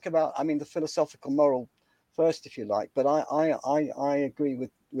can talk about, I mean, the philosophical moral first, if you like. But I agree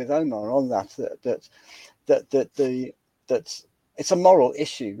with Omar on that it's a moral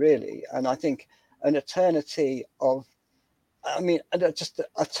issue, really. And I think an eternity of, just the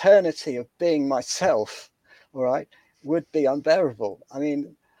eternity of being myself, all right, would be unbearable. I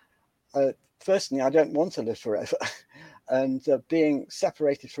mean, personally, I don't want to live forever. And being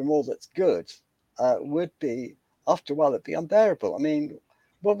separated from all that's good would be, after a while, it'd be unbearable. I mean,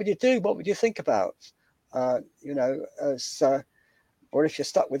 what would you do? What would you think about? Or if you're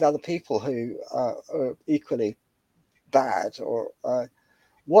stuck with other people who are equally bad, or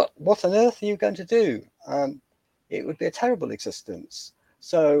what on earth are you going to do? It would be a terrible existence.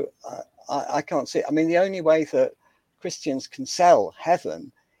 So I can't see it. I mean, the only way that Christians can sell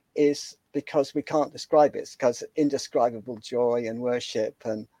heaven is because we can't describe it. It's because indescribable joy and worship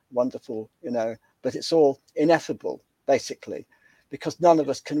and wonderful, but it's all ineffable, basically, because none of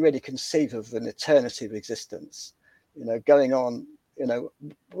us can really conceive of an eternity of existence, going on.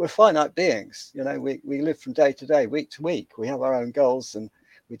 We're finite beings. We live from day to day, week to week. We have our own goals, and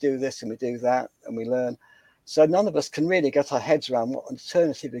we do this and we do that, and we learn. So none of us can really get our heads around what an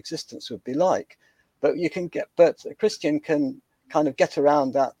eternity of existence would be like. But a Christian can kind of get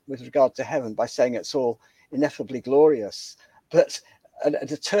around that with regard to heaven by saying it's all ineffably glorious. But an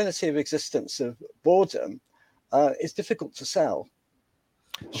eternity of existence of boredom is difficult to sell.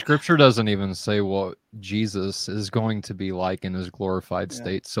 Scripture doesn't even say what Jesus is going to be like in his glorified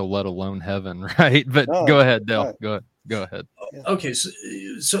state, so let alone heaven, right? But go ahead, Dale. Right. Go ahead. Okay,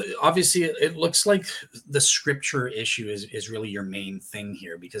 so obviously it looks like the scripture issue is really your main thing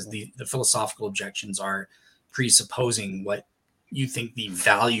here, because the philosophical objections are presupposing what you think the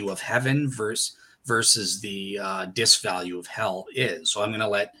value of heaven versus the disvalue of hell is. So I'm going to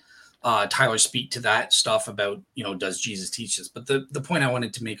let Tyler speak to that stuff about, does Jesus teach this? But the point I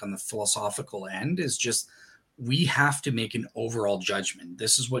wanted to make on the philosophical end is just, we have to make an overall judgment.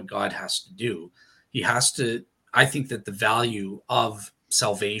 This is what God has to do. He has to, I think that the value of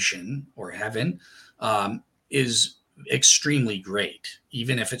salvation or heaven is extremely great.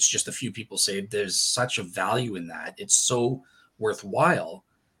 Even if it's just a few people saved, there's such a value in that. It's so worthwhile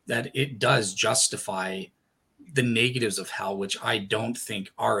that it does justify the negatives of hell, which I don't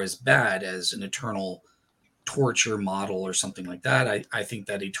think are as bad as an eternal torture model or something like that. I think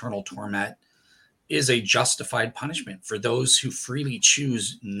that eternal torment is a justified punishment for those who freely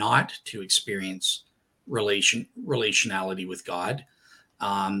choose not to experience relationality with God.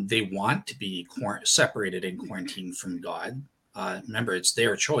 They want to be separated and quarantined from God. Remember, it's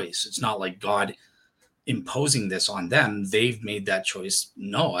their choice. It's not like God imposing this on them. They've made that choice.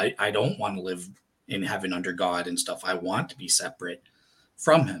 No, I don't want to live in heaven under God and stuff. I want to be separate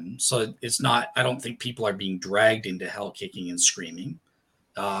from him. So it's not, I don't think people are being dragged into hell kicking and screaming.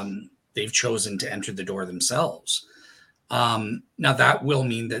 They've chosen to enter the door themselves. Now that will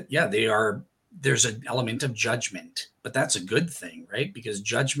mean that, there's an element of judgment, but that's a good thing, right? Because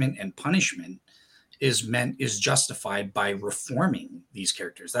judgment and punishment is justified by reforming these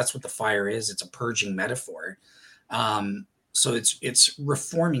characters. That's what the fire is. It's a purging metaphor. So it's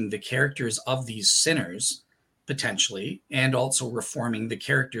reforming the characters of these sinners, potentially, and also reforming the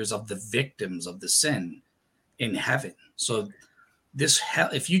characters of the victims of the sin in heaven. So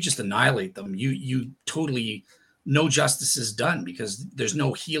if you just annihilate them, you totally, no justice is done, because there's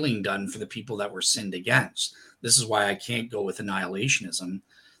no healing done for the people that were sinned against. This is why I can't go with annihilationism.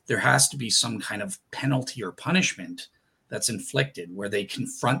 There has to be some kind of penalty or punishment that's inflicted, where they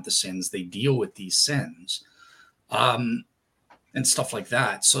confront the sins, they deal with these sins, and stuff like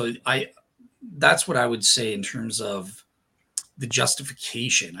that. So that's what I would say in terms of the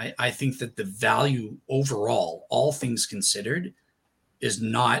justification. I think that the value overall, all things considered, is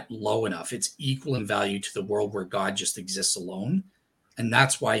not low enough. It's equal in value to the world where God just exists alone. And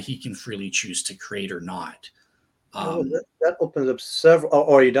that's why he can freely choose to create or not. That opens up several.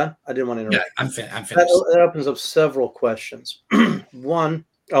 Oh, are you done? I didn't want to interrupt. Yeah, I'm finished. That opens up several questions. One,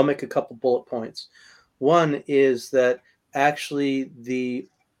 I'll make a couple bullet points. One is that actually the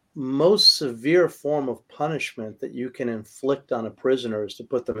most severe form of punishment that you can inflict on a prisoner is to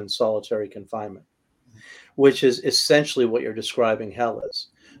put them in solitary confinement, which is essentially what you're describing hell is.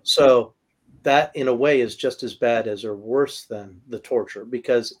 So that, in a way, is just as bad as or worse than the torture,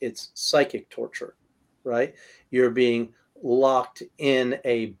 because it's psychic torture, right? You're being locked in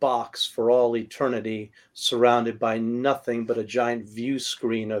a box for all eternity, surrounded by nothing but a giant view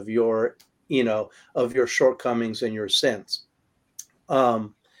screen of your, of your shortcomings and your sins.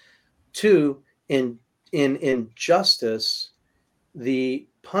 Two, in justice, the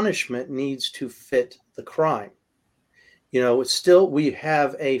punishment needs to fit the crime. It's still, we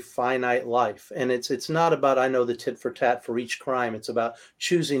have a finite life, and it's not about, I know, the tit for tat for each crime. It's about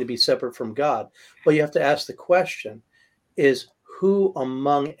choosing to be separate from God. But you have to ask the question is, who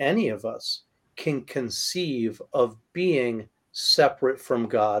among any of us can conceive of being separate from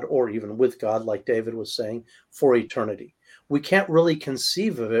God, or even with God, like David was saying, for eternity? We can't really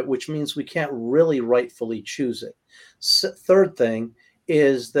conceive of it, which means we can't really rightfully choose it. Third thing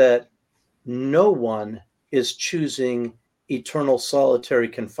is that no one is choosing eternal solitary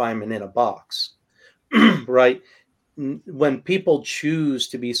confinement in a box, right? When people choose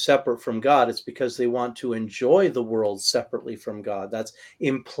to be separate from God, it's because they want to enjoy the world separately from God. That's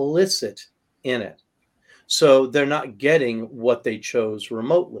implicit in it. So they're not getting what they chose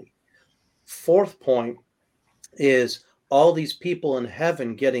remotely. Fourth point is all these people in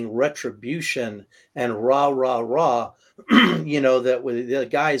heaven getting retribution and rah, rah, rah, that the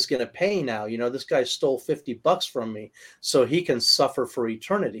guy's going to pay now. This guy stole $50 from me, so he can suffer for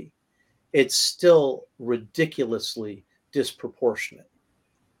eternity. It's still ridiculously disproportionate.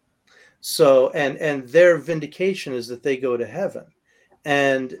 So, and their vindication is that they go to heaven.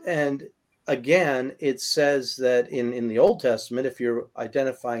 And again, it says that in the Old Testament, if you're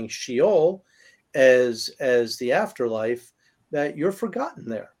identifying Sheol as the afterlife, that you're forgotten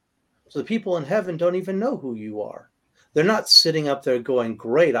there. So the people in heaven don't even know who you are. They're not sitting up there going,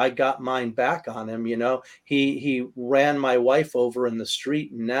 great, I got mine back on him. He ran my wife over in the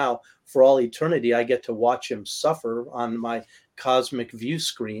street, and now for all eternity, I get to watch him suffer on my cosmic view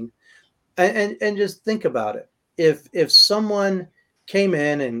screen. And just think about it. If someone came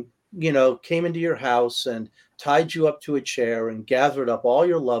in and, came into your house and tied you up to a chair and gathered up all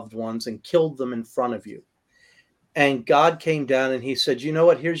your loved ones and killed them in front of you, and God came down and he said, you know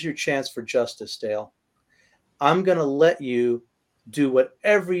what, here's your chance for justice, Dale. I'm going to let you do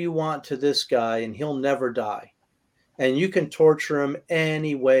whatever you want to this guy, and he'll never die. And you can torture him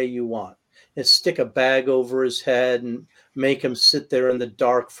any way you want. And stick a bag over his head and make him sit there in the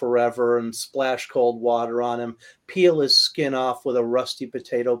dark forever and splash cold water on him, peel his skin off with a rusty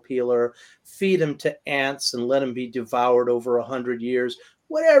potato peeler, feed him to ants and let him be devoured over 100 years,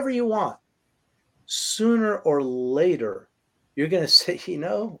 whatever you want. Sooner or later, you're going to say,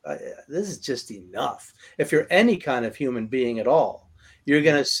 this is just enough. If you're any kind of human being at all, you're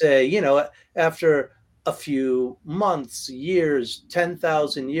going to say, after a few months, years,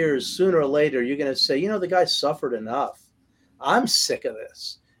 10,000 years, sooner or later, you're going to say, the guy suffered enough. I'm sick of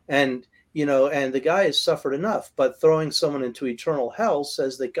this. And the guy has suffered enough. But throwing someone into eternal hell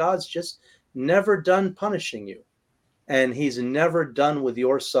says that God's just never done punishing you. And he's never done with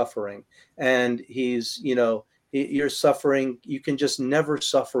your suffering. And he's, your suffering, you can just never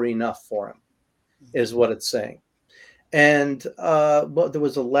suffer enough for him, is what it's saying. And but there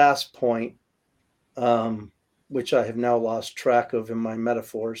was a last point, which I have now lost track of in my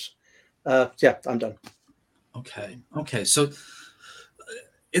metaphors. Yeah, I'm done. Okay. So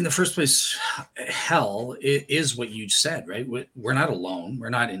in the first place, hell is what you said, right? We're not alone. We're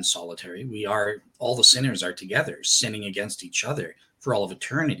not in solitary. All the sinners are together, sinning against each other for all of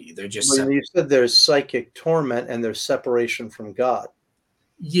eternity. They're just you said there's psychic torment and there's separation from God.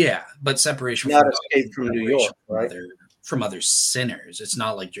 Yeah, but separation not from escape from New York, right? From other sinners. It's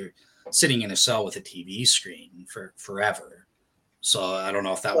not like you're sitting in a cell with a TV screen for forever. So I don't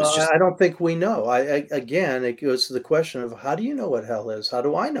know if that was just. I don't think we know. Again, it goes to the question of how do you know what hell is? How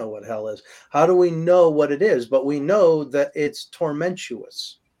do I know what hell is? How do we know what it is? But we know that it's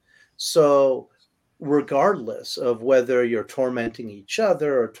tormentuous. So regardless of whether you're tormenting each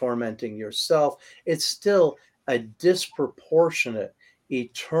other or tormenting yourself, it's still a disproportionate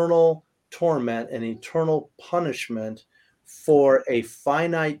eternal torment and eternal punishment for a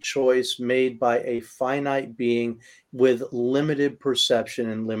finite choice made by a finite being with limited perception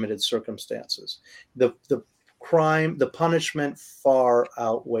and limited circumstances. The crime, the punishment far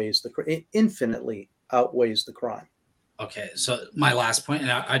outweighs infinitely outweighs the crime. Okay, so my last point,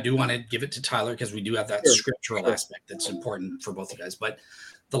 and I do want to give it to Tyler because we do have that scriptural aspect that's important for both you guys. But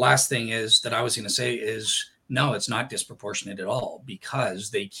the last thing is that I was going to say is, no, it's not disproportionate at all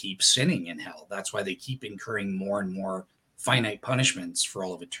because they keep sinning in hell. That's why they keep incurring more and more finite punishments for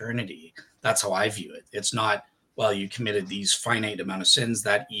all of eternity. That's how I view it. It's not, well, you committed these finite amount of sins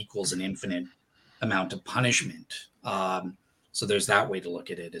that equals an infinite amount of punishment. So there's that way to look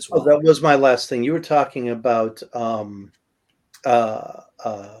at it as well. Oh, that was my last thing. You were talking about uh,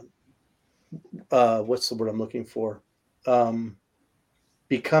 what's the word I'm looking for?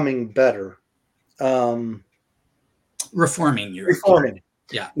 Becoming better. Reforming your Reforming.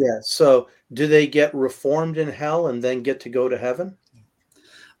 Yeah. Yeah. So do they get reformed in hell and then get to go to heaven?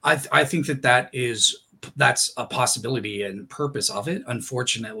 I think that's a possibility and purpose of it.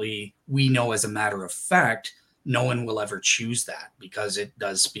 Unfortunately, we know as a matter of fact, no one will ever choose that, because it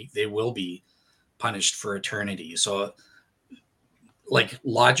does speak, they will be punished for eternity. So, like,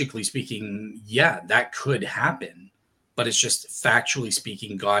 logically speaking, yeah, that could happen, but it's just factually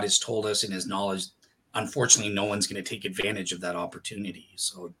speaking, God has told us in his knowledge, unfortunately, no one's going to take advantage of that opportunity.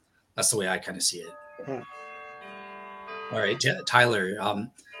 So that's the way I kind of see it. Hmm. All right, Tyler,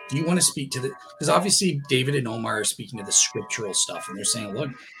 do you want to speak to the, because obviously David and Omar are speaking to the scriptural stuff, and they're saying, look,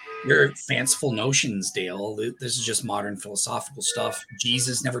 your fanciful notions, Dale, this is just modern philosophical stuff.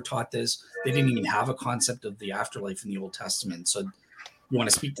 Jesus never taught this. They didn't even have a concept of the afterlife in the Old Testament. So you want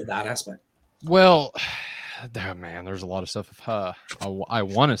to speak to that aspect? Well, man, there's a lot of stuff I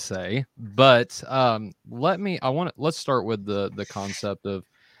want to say, but let's start with the concept of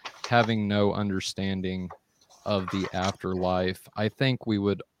having no understanding of the afterlife.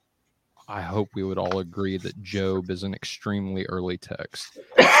 I hope we would all agree that Job is an extremely early text,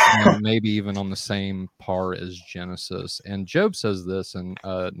 and maybe even on the same par as Genesis. And Job says this in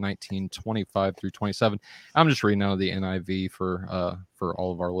 19:25 through 27. I'm just reading out of the NIV for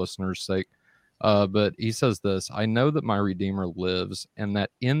all of our listeners' sake. But he says this: I know that my Redeemer lives, and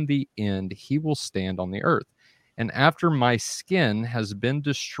that in the end he will stand on the earth. And after my skin has been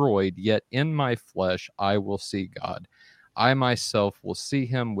destroyed, yet in my flesh I will see God. I myself will see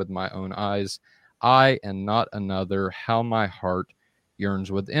him with my own eyes. I and not another, how my heart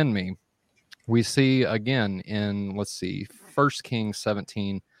yearns within me. We see again in, 1 Kings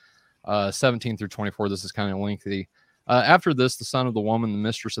 17, 17 through 24. This is kind of lengthy. After this, the son of the woman, the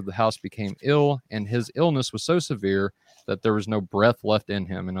mistress of the house, became ill, and his illness was so severe that there was no breath left in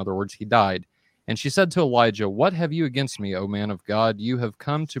him. In other words, he died. And she said to Elijah, "What have you against me, O man of God? You have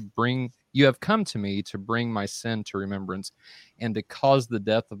come to me to bring my sin to remembrance and to cause the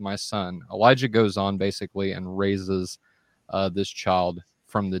death of my son." Elijah goes on basically and raises this child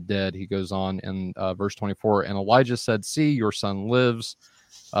from the dead. He goes on in verse 24, and Elijah said, "See, your son lives."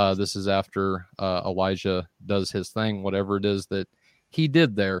 This is after Elijah does his thing, whatever it is that he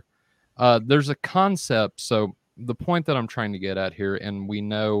did there. There's a concept. So the point that I'm trying to get at here, and we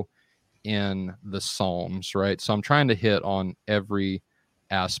know in the Psalms, right? So I'm trying to hit on every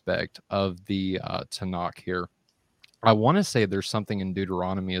aspect of the Tanakh here. I want to say there's something in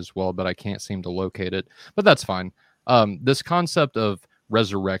Deuteronomy as well, but I can't seem to locate it. But that's fine. This concept of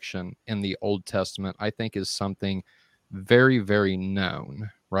resurrection in the Old Testament, I think, is something very, very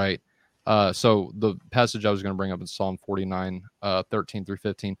known, right? So the passage I was going to bring up in Psalm 49, 13 through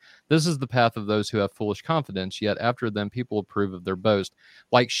 15. This is the path of those who have foolish confidence, yet after them people approve of their boast.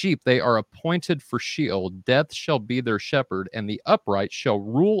 Like sheep, they are appointed for Sheol. Death shall be their shepherd, and the upright shall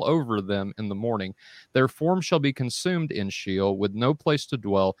rule over them in the morning. Their form shall be consumed in Sheol, with no place to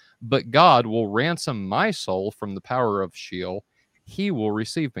dwell. But God will ransom my soul from the power of Sheol. He will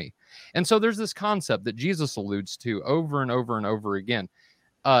receive me. And so there's this concept that Jesus alludes to over and over and over again.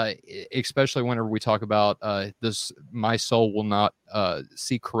 Especially whenever we talk about this, my soul will not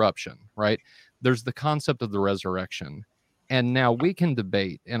see corruption, right? There's the concept of the resurrection. And now we can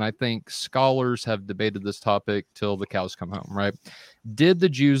debate, and I think scholars have debated this topic till the cows come home, right? Did the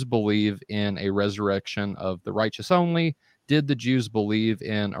Jews believe in a resurrection of the righteous only? Did the Jews believe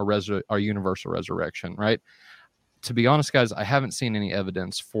in a universal resurrection, right? To be honest, guys, I haven't seen any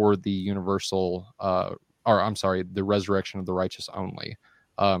evidence for the the resurrection of the righteous only.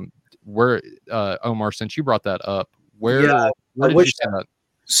 Omar, since you brought that up, where did you see that?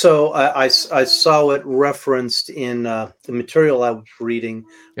 So I saw it referenced in the material I was reading,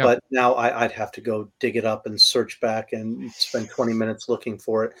 but now I'd have to go dig it up and search back and spend 20 minutes looking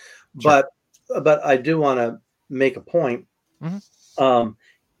for it. Sure. But I do want to make a point. Mm-hmm.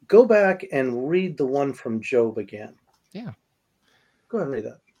 Go back and read the one from Job again. Yeah. Go ahead and read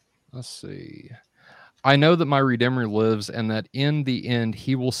that. Let's see. I know that my Redeemer lives, and that in the end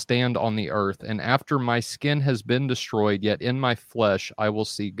he will stand on the earth. And after my skin has been destroyed, yet in my flesh I will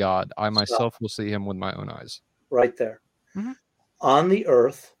see God. I myself will see him with my own eyes. Right there. Mm-hmm. On the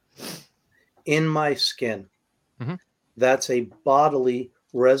earth, in my skin. Mm-hmm. That's a bodily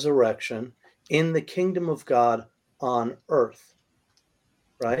resurrection in the kingdom of God on earth.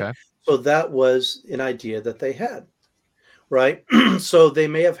 Right? Okay. So that was an idea that they had. right? So they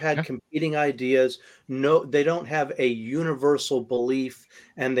may have had Yeah. competing ideas. No, they don't have a universal belief,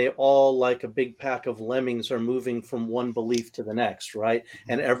 and they all, like a big pack of lemmings, are moving from one belief to the next, right?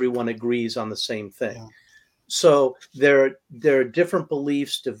 And everyone agrees on the same thing. Yeah. So there are different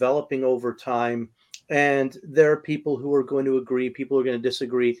beliefs developing over time, and there are people who are going to agree, people who are going to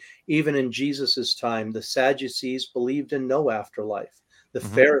disagree. Even in Jesus's time, the Sadducees believed in no afterlife. The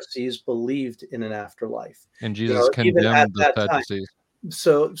Mhm. Pharisees believed in an afterlife. And You Jesus know, even at condemned the that time. Sadducees.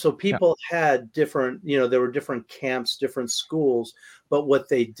 So people had different, there were different camps, different schools, but what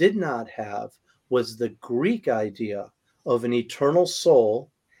they did not have was the Greek idea of an eternal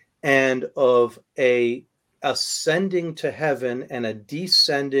soul and of a ascending to heaven and a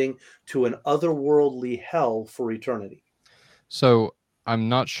descending to an otherworldly hell for eternity. So I'm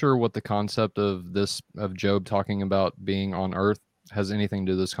not sure what the concept of Job talking about being on earth has anything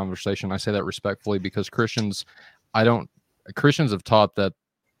to do with this conversation. I say that respectfully because Christians have taught that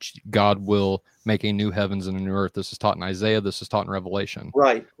God will make a new heavens and a new earth. This is taught in Isaiah. This is taught in Revelation.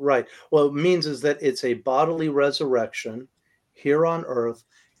 Right. Well, it means is that it's a bodily resurrection here on earth,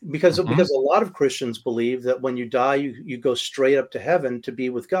 because a lot of Christians believe that when you die, you go straight up to heaven to be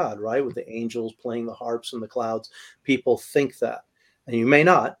with God, right? With the angels playing the harps in the clouds. People think that, and you may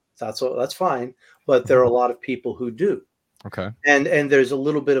not. That's fine, but there are a lot of people who do. Okay. And there's a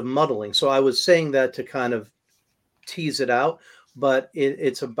little bit of muddling. So I was saying that to kind of tease it out, but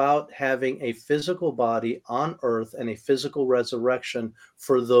it's about having a physical body on earth and a physical resurrection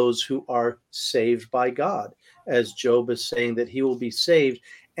for those who are saved by God. As Job is saying that he will be saved,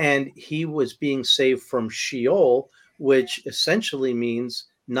 and he was being saved from Sheol, which essentially means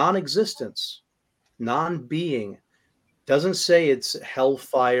non-existence, non-being. Doesn't say it's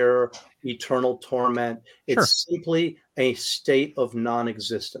hellfire, eternal torment. It's simply a state of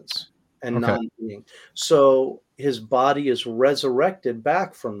non-existence and non-being. So his body is resurrected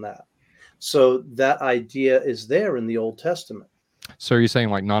back from that. So that idea is there in the Old Testament. So are you saying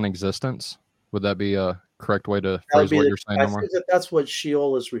like non-existence? Would that be a correct way to That would phrase be what you're saying, I Omar? think that's what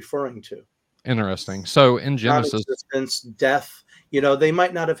Sheol is referring to. Interesting. So in Genesis, Non-existence, death. They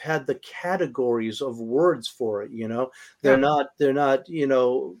might not have had the categories of words for it. They're not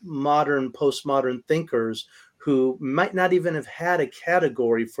modern, postmodern thinkers who might not even have had a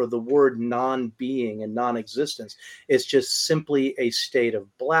category for the word non-being and non-existence. It's just simply a state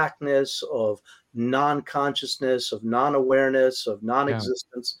of blackness, of non-consciousness, of non-awareness, of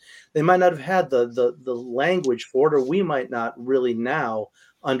non-existence. They might not have had the language for it, or we might not really now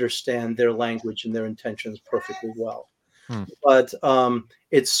understand their language and their intentions perfectly well. But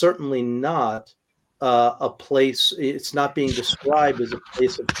it's certainly not a place. It's not being described as a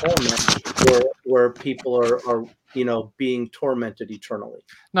place of torment where people are being tormented eternally.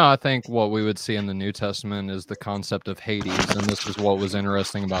 No, I think what we would see in the New Testament is the concept of Hades. And this is what was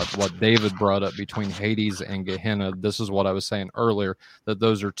interesting about what David brought up between Hades and Gehenna. This is what I was saying earlier, that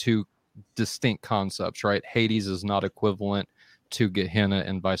those are two distinct concepts, right? Hades is not equivalent to Gehenna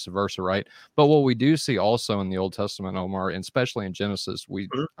and vice versa, right? But what we do see also in the Old Testament, Omar, and especially in Genesis,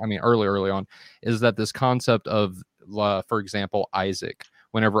 early on, is that this concept of, for example, Isaac,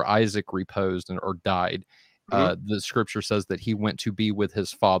 whenever Isaac reposed or died, the scripture says that he went to be with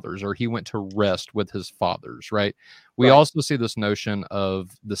his fathers, or he went to rest with his fathers, right? We also see this notion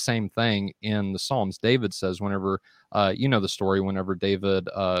of the same thing in the Psalms. David says whenever, the story, whenever David,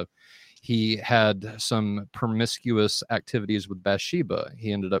 he had some promiscuous activities with Bathsheba.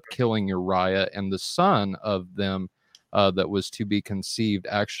 He ended up killing Uriah, and the son of them that was to be conceived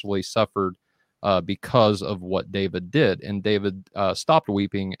actually suffered because of what David did. And David stopped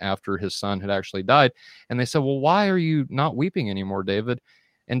weeping after his son had actually died. And they said, well, why are you not weeping anymore, David?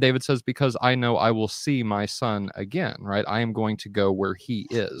 And David says, because I know I will see my son again, right? I am going to go where he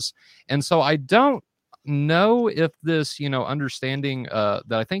is. And so I don't know if this, understanding that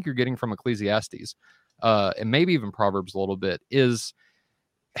I think you're getting from Ecclesiastes and maybe even Proverbs a little bit is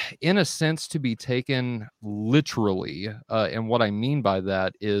in a sense to be taken literally. And what I mean by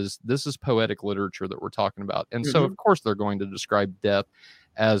that is this is poetic literature that we're talking about. And so, of course, they're going to describe death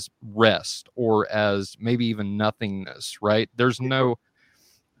as rest or as maybe even nothingness, right? There's no,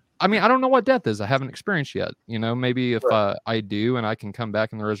 I don't know what death is. I haven't experienced yet. Maybe if I do and I can come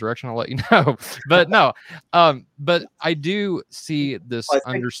back in the resurrection, I'll let you know. But no, but I do see this.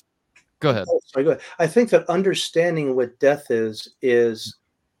 Go ahead. Sorry, go ahead. I think that understanding what death is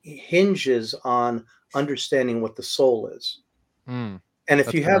hinges on understanding what the soul is. And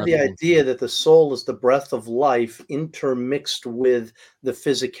if you have the idea that the soul is the breath of life intermixed with the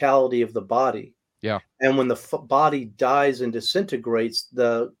physicality of the body, and when the body dies and disintegrates,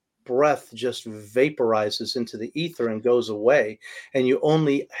 the breath just vaporizes into the ether and goes away, and you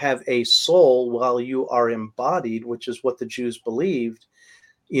only have a soul while you are embodied, which is what the Jews believed,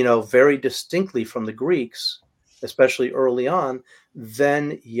 very distinctly from the Greeks, especially early on,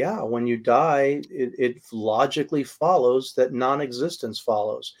 then yeah, when you die, it logically follows that non-existence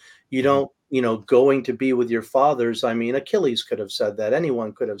follows. You don't, going to be with your fathers. I mean, Achilles could have said that.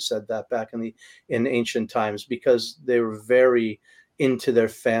 Anyone could have said that back in ancient times, because they were very into their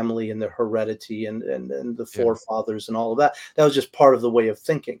family and their heredity and the forefathers and all of that. That was just part of the way of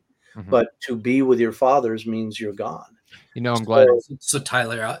thinking. But to be with your fathers means you're gone. I'm glad. So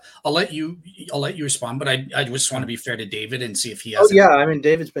Tyler, I'll let you respond, but I just want to be fair to David and see if he has. Oh yeah, I mean,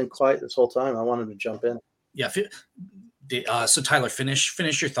 David's been quiet this whole time. I wanted to jump in. Yeah. So Tyler,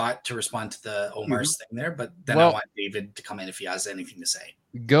 finish your thought to respond to the Omar's thing there, but then I want David to come in if he has anything to say.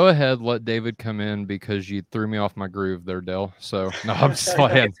 Go ahead, let David come in, because you threw me off my groove there, Dale. So no, I'm just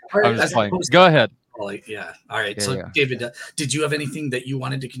playing. Go ahead. Yeah. All right. Yeah, so David, did you have anything that you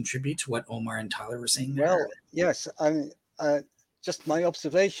wanted to contribute to what Omar and Tyler were saying there? Well, yes. Just my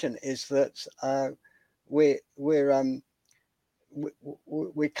observation is that we're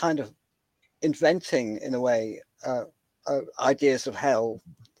kind of inventing, in a way, ideas of hell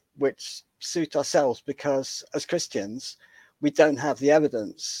which suit ourselves, because as Christians we don't have the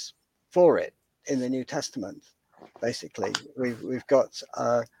evidence for it in the New Testament. Basically, we've got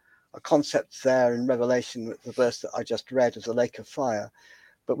a concept there in Revelation, the verse that I just read, of the lake of fire,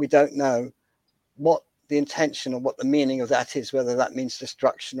 but we don't know what the intention or what the meaning of that is, whether that means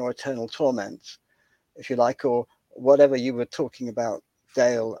destruction or eternal torment, if you like, or whatever you were talking about,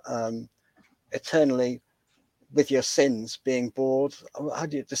 Dale, eternally with your sins being bored. How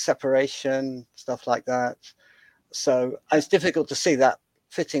do you, the separation, stuff like that. So it's difficult to see that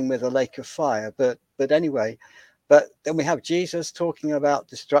fitting with a lake of fire, but anyway. But then we have Jesus talking about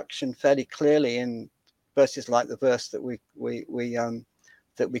destruction fairly clearly in verses like the verse that we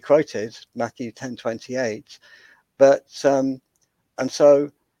quoted, Matthew 10:28. But and so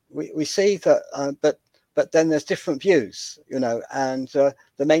we see that, but then there's different views, and the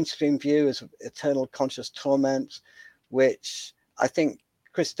mainstream view is eternal conscious torment, which I think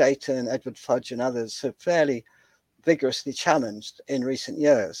Chris Dayton, Edward Fudge, and others have fairly vigorously challenged in recent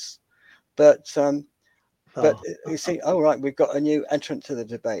years. But you see, right, we've got a new entrant to the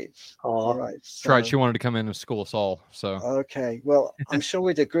debate. All right, so, right. She wanted to come in and school us all. So okay, well, I'm sure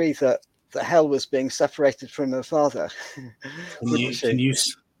we'd agree that hell was being separated from her father. Can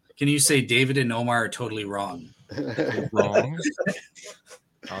you say David and Omar are totally wrong? Wrong.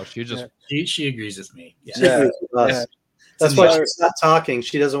 Oh, she agrees with me. Yeah. She agrees with us. Yeah. That's why she's not talking.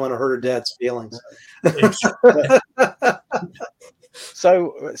 She doesn't want to hurt her dad's feelings.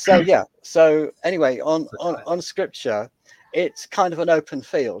 So anyway, on scripture, it's kind of an open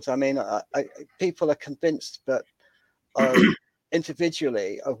field. I mean, people are convinced, but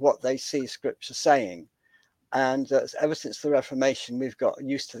individually, of what they see scripture saying. And ever since the Reformation, we've got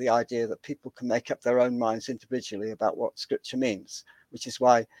used to the idea that people can make up their own minds individually about what scripture means, which is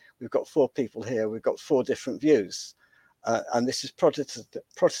why we've got 4 people here. We've got 4 different views. And this is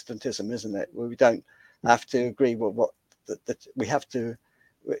Protestantism, isn't it? Where we don't have to agree with what we have to,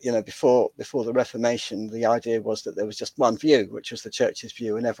 before the Reformation, the idea was that there was just one view, which was the church's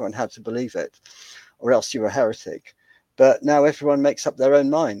view, and everyone had to believe it, or else you were a heretic. But now everyone makes up their own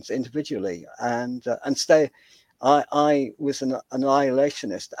minds individually, and I was an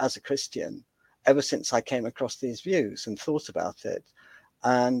annihilationist as a Christian ever since I came across these views and thought about it.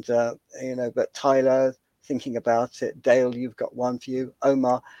 And but Tyler, thinking about it, Dale, you've got one view.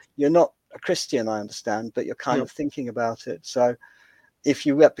 Omar, you're not a Christian, I understand, but you're kind of thinking about it. So if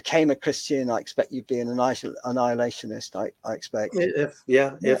you became a Christian, I expect you'd be an annihilationist. I expect. Yes.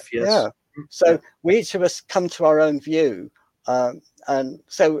 Yeah. So we each of us come to our own view, and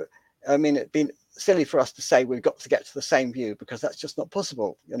so I mean, it'd been silly for us to say we've got to get to the same view, because that's just not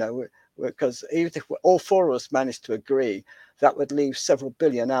possible. Because even if all 4 of us managed to agree, that would leave several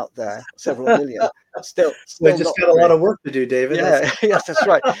billion out there, several million. Still we just got a lot of work to do, David. Yeah, yes, that's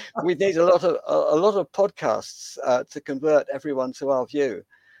right. We need a lot of podcasts to convert everyone to our view,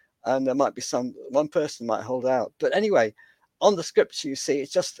 and there might be one person might hold out. But anyway, on the scripture, you see,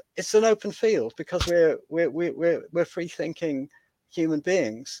 it's an open field, because we're free thinking human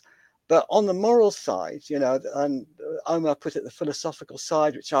beings. But on the moral side, and Omar put it, the philosophical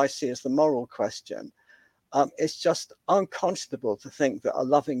side, which I see as the moral question, it's just unconscionable to think that a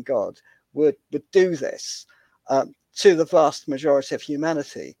loving God would do this to the vast majority of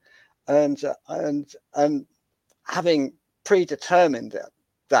humanity, and having predetermined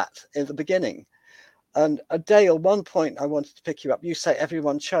that in the beginning. And Dale, one point I wanted to pick you up. You say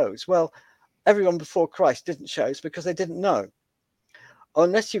everyone chose. Well, everyone before Christ didn't choose because they didn't know.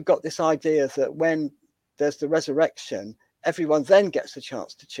 Unless you've got this idea that when there's the resurrection, everyone then gets a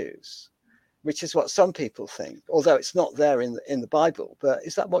chance to choose, which is what some people think, although it's not there in the Bible. But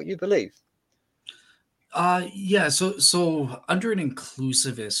is that what you believe? Yeah. So under an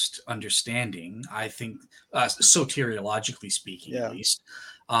inclusivist understanding, I think, soteriologically speaking, at least,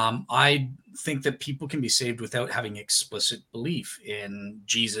 I think that people can be saved without having explicit belief in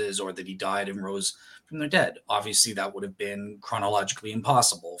Jesus or that he died and rose from the dead. Obviously, that would have been chronologically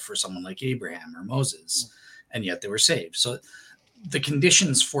impossible for someone like Abraham or Moses, and yet they were saved. So the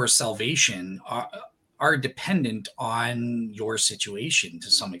conditions for salvation are dependent on your situation to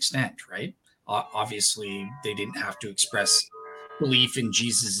some extent, right? Obviously, they didn't have to express belief in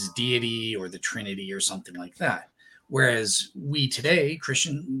Jesus' deity or the Trinity or something like that. Whereas we today,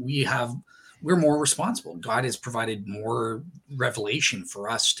 Christian, we're more responsible. God has provided more revelation for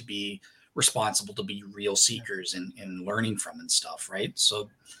us to be responsible, to be real seekers and learning from and stuff, right? So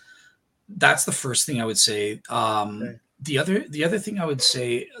that's the first thing I would say. Okay. The other thing I would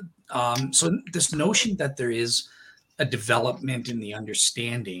say, so this notion that there is a development in the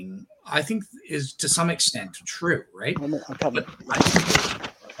understanding, I think is to some extent true, right? I'm coming.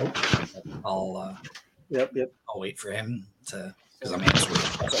 I'll Yep. I'll wait for him to, because I'm answering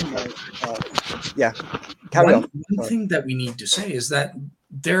the question. Yeah, carry on. One thing that we need to say is that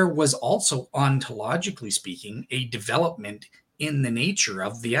there was also, ontologically speaking, a development in the nature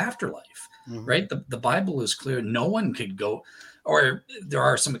of the afterlife, right? The Bible is clear. No one could go, or there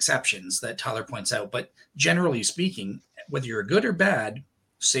are some exceptions that Tyler points out, but generally speaking, whether you're good or bad,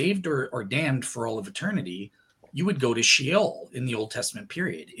 saved or damned for all of eternity, you would go to Sheol in the Old Testament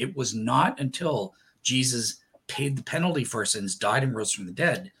period. It was not until Jesus paid the penalty for our sins, died and rose from the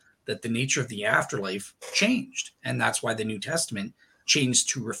dead, that the nature of the afterlife changed. And that's why the New Testament changed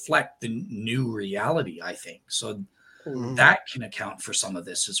to reflect the new reality, I think. So that can account for some of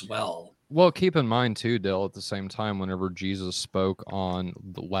this as well. Well, keep in mind too, Dale, at the same time, whenever Jesus spoke on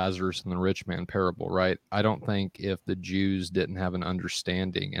the Lazarus and the rich man parable, right? I don't think if the Jews didn't have an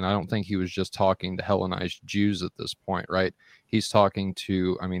understanding, and I don't think he was just talking to Hellenized Jews at this point, right? He's talking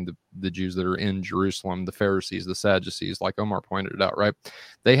to, I mean, the Jews that are in Jerusalem, the Pharisees, the Sadducees, like Omar pointed out, right?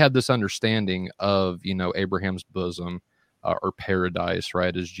 They had this understanding of, Abraham's bosom, or paradise,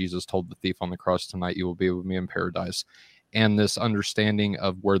 right? As Jesus told the thief on the cross, tonight you will be with me in paradise. And this understanding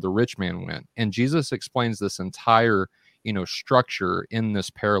of where the rich man went. And Jesus explains this entire, structure in this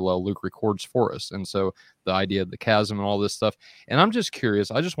parallel Luke records for us. And so the idea of the chasm and all this stuff. And I'm just curious,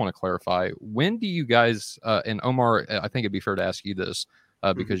 I just want to clarify, when do you guys, and Omar, I think it'd be fair to ask you this,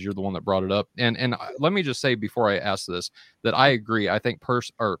 because you're the one that brought it up. And let me just say before I ask this, that I agree. I think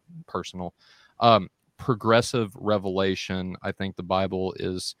personal, progressive revelation, I think the Bible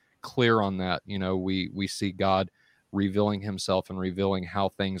is clear on that. We see God revealing himself and revealing how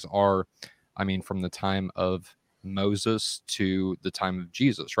things are, from the time of Moses to the time of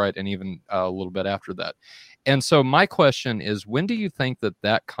Jesus, right? And even a little bit after that. And so my question is, when do you think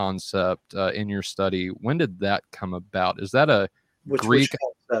that concept in your study, when did that come about? Is that a Greek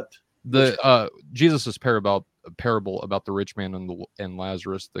concept? Jesus's parable about the rich man and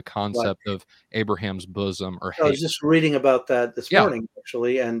Lazarus, the concept of Abraham's bosom or hate? I was just reading about that this morning,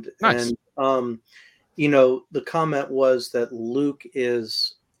 actually, and nice. The comment was that Luke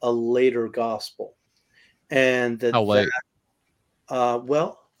is a later gospel, and that how late?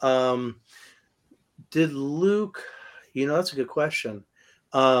 Did Luke? That's a good question.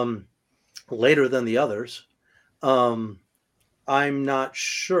 Later than the others. I'm not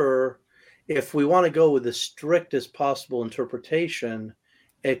sure. If we want to go with the strictest possible interpretation,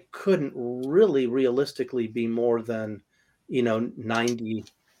 it couldn't really realistically be more than 90.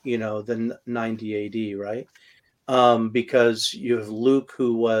 Than 90 AD, right? Because you have Luke,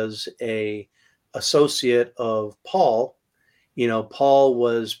 who was a associate of Paul. Paul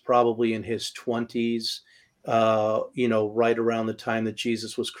was probably in his 20s, right around the time that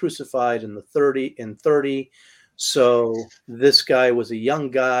Jesus was crucified in 30. So this guy was a young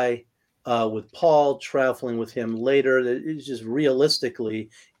guy with Paul, traveling with him later. It's just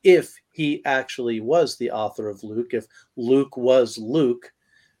realistically, if he actually was the author of Luke, if Luke was Luke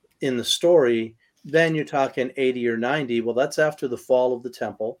in the story, then you're talking 80 or 90. Well, that's after the fall of the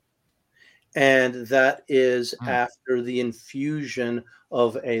temple. And that is after the infusion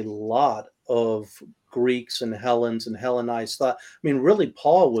of a lot of Greeks and Hellenes and Hellenized thought. Really,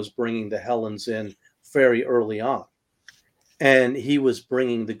 Paul was bringing the Hellenes in very early on. And he was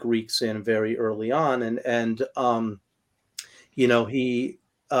bringing the Greeks in very early on. And he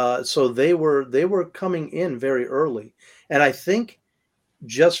So they were coming in very early, and I think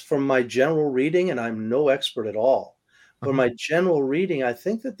just from my general reading, and I'm no expert at all, but my general reading, I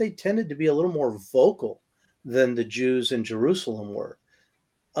think that they tended to be a little more vocal than the Jews in Jerusalem were.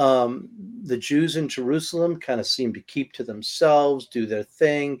 The Jews in Jerusalem kind of seemed to keep to themselves, do their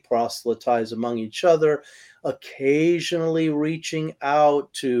thing, proselytize among each other, occasionally reaching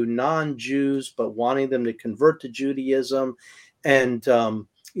out to non-Jews, but wanting them to convert to Judaism. And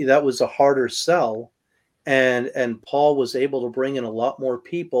that was a harder sell. And Paul was able to bring in a lot more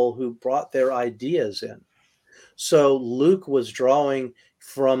people who brought their ideas in. So Luke was drawing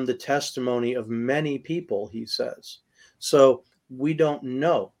from the testimony of many people, he says. So we don't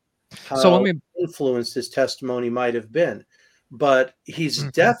know how influenced his testimony might have been, but he's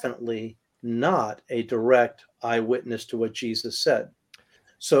definitely not a direct eyewitness to what Jesus said.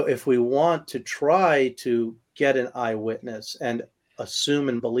 So if we want to try to get an eyewitness and assume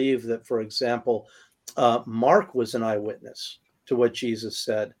and believe that, for example, Mark was an eyewitness to what Jesus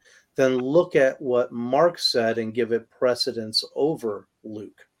said, then look at what Mark said and give it precedence over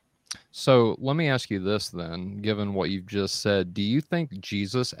Luke. So let me ask you this then, given what you've just said, do you think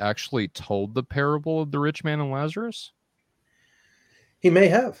Jesus actually told the parable of the rich man and Lazarus? He may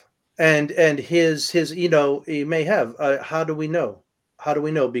have. And his he may have. How do we know? How do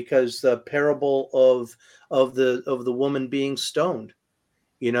we know? Because the parable of the woman being stoned,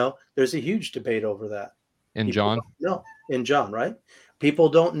 there's a huge debate over that. In John? No, in John, right? People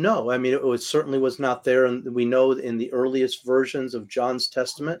don't know. I mean, it certainly was not there, and we know in the earliest versions of John's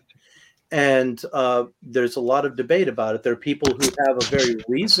Testament. And there's a lot of debate about it. There are people who have a very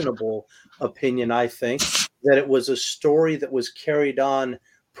reasonable opinion, I think, that it was a story that was carried on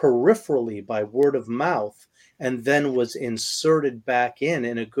peripherally by word of mouth and then was inserted back in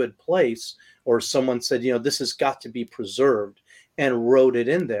a good place, or someone said, this has got to be preserved and wrote it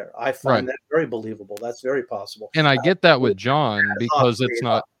in there. I find that very believable. That's very possible. And I get that with John because it's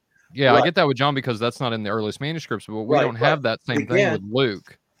not. Yeah, Right. I get that with John because that's not in the earliest manuscripts, but we don't have that same thing with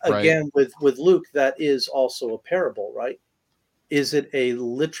Luke. Again, with Luke, that is also a parable, right? Is it a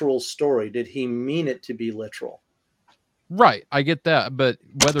literal story? Did he mean it to be literal? Right, I get that, but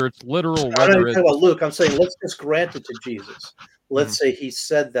whether it's literal, I'm whether not it's talking about Luke, I'm saying let's just grant it to Jesus. Let's say he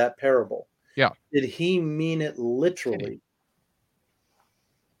said that parable. Yeah. Did he mean it literally?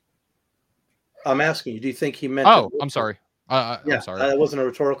 I'm asking you, do you think he meant it literally? I'm sorry. I'm sorry. That wasn't a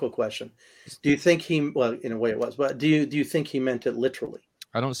rhetorical question. Do you think well, in a way it was, but do you think he meant it literally?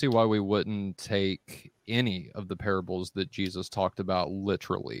 I don't see why we wouldn't take any of the parables that Jesus talked about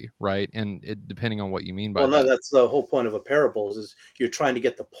literally, right? And depending on what you mean by that. Well, no, that's the whole point of a parable is you're trying to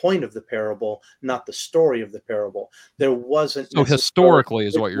get the point of the parable, not the story of the parable. There wasn't. So historically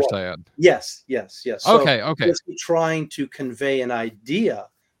is what you're saying. Yes. So okay. Was he trying to convey an idea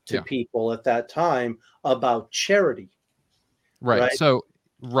to people at that time about charity? Right. So,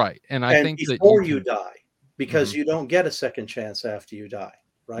 right. And I think before you die, because you don't get a second chance after you die.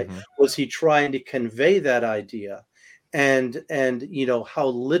 Right? Was he trying to convey that idea? And how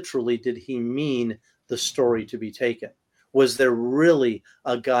literally did he mean the story to be taken? Was there really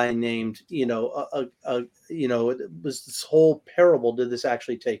a guy named, was this whole parable, did this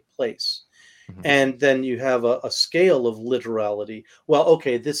actually take place? And then you have a scale of literality. Well,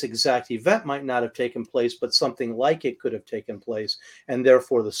 okay, this exact event might not have taken place, but something like it could have taken place. And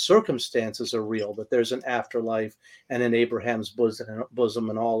therefore the circumstances are real, that there's an afterlife and an Abraham's bosom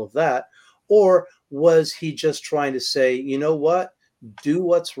and all of that. Or was he just trying to say, you know what, do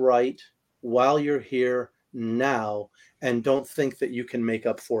what's right while you're here now and don't think that you can make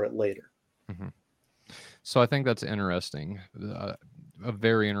up for it later? So I think that's interesting. A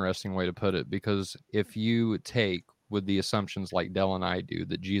very interesting way to put it, because if you take with the assumptions like Dell and I do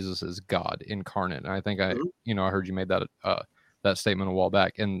that Jesus is God incarnate, and I think I heard you made that that statement a while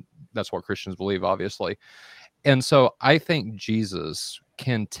back, and that's what Christians believe, obviously. And so I think Jesus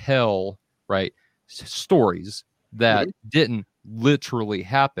can tell stories that didn't literally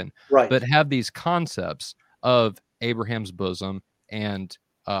happen, but have these concepts of Abraham's bosom and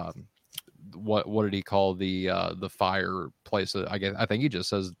what did he call the fire place? I think he just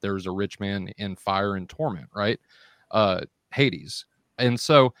says there's a rich man in fire and torment, right? Hades. And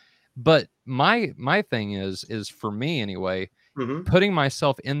so, but my thing is for me anyway, putting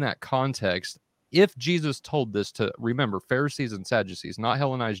myself in that context. If Jesus told this to, remember, Pharisees and Sadducees, not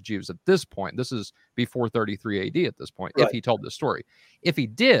Hellenized Jews at this point, this is before 33 AD at this point, if he told this story. If he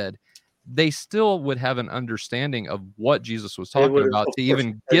did, they still would have an understanding of what Jesus was talking about to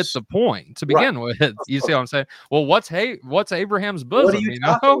even get the point to begin with. You see what I'm saying? Well, what's Abraham's bosom? What are you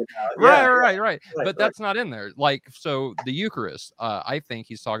talking about? Right. But that's not in there. Like, so the Eucharist, I think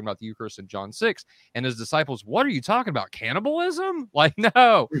he's talking about the Eucharist in John 6, and his disciples, what are you talking about? Cannibalism? Like,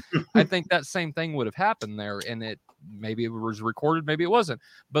 no. I think that same thing would have happened there, and maybe it was recorded, maybe it wasn't.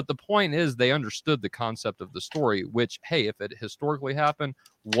 But the point is, they understood the concept of the story, which, hey, if it historically happened,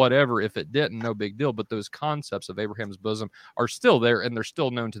 whatever. If it didn't, no big deal. But those concepts of Abraham's bosom are still there, and they're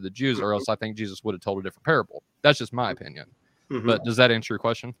still known to the Jews, or else I think Jesus would have told a different parable. That's just my opinion. But does that answer your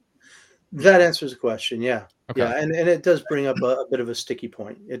question? That answers the question, yeah. Okay. Yeah, and it does bring up a bit of a sticky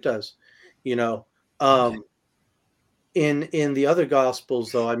point. It does. In the other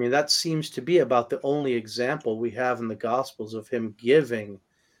Gospels, though, I mean, that seems to be about the only example we have in the Gospels of him giving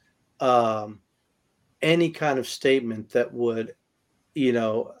any kind of statement that would,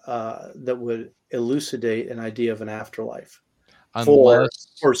 that would elucidate an idea of an afterlife for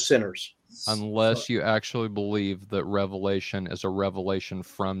sinners. Unless you actually believe that Revelation is a revelation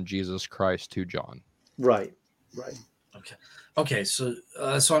from Jesus Christ to John. Right. Okay. So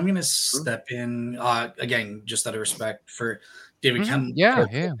I'm going to step in again, just out of respect for David Kemball. Yeah.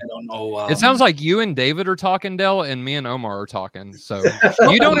 I don't know. It sounds like you and David are talking, Dell, and me and Omar are talking. So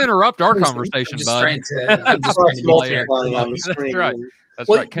you don't interrupt our conversation, bud. I'm just trying to multiplying on the screen. Right. That's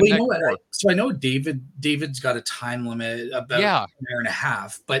right. You know what? So I know David's got a time limit about an hour and a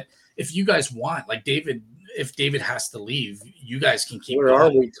half, but if you guys want, like if David has to leave, you guys can keep going. Where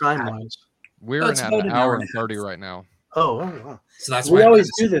are we time-wise? We're at an hour and 30 right now. Oh, wow. So that's we always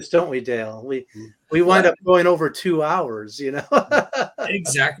do this, don't we, Dale? We wind up going over 2 hours,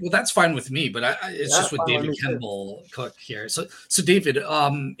 Exactly. Well, that's fine with me, but it's just with David Kemball-Cook here. So David,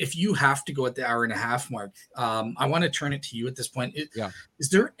 if you have to go at the hour and a half mark, I want to turn it to you at this point. Is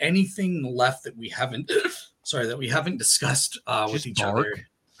there anything left that we haven't discussed with each other?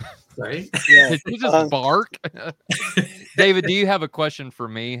 Right? Yeah. Did you just bark? David, do you have a question for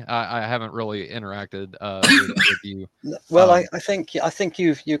me? I haven't really interacted with you. Well, I think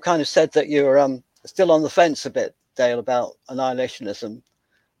you kind of said that you're still on the fence a bit, Dale, about annihilationism.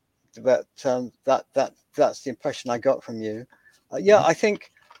 But that's the impression I got from you. I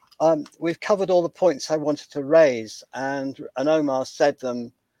think we've covered all the points I wanted to raise, and Omar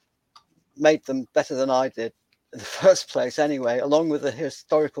made them better than I did in the first place anyway, along with the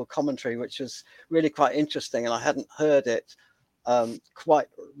historical commentary, which was really quite interesting, and I hadn't heard it quite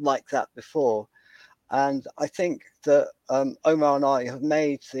like that before. And I think that Omar and I have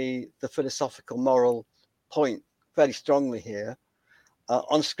made the philosophical moral point very strongly here.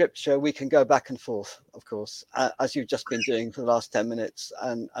 On scripture, we can go back and forth, of course, as you've just been doing for the last 10 minutes,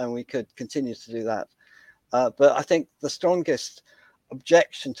 and we could continue to do that. But I think the strongest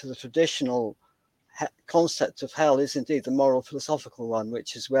objection to the traditional concept of hell is indeed the moral philosophical one,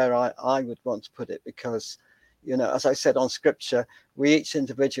 which is where I would want to put it, because as I said, on scripture, we each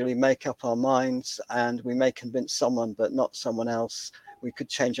individually make up our minds, and we may convince someone but not someone else. We could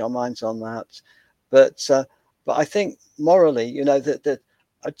change our minds on that, but I think morally, that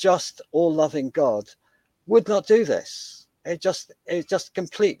a just, all-loving God would not do this. It's just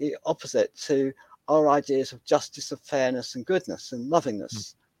completely opposite to our ideas of justice, of fairness and goodness and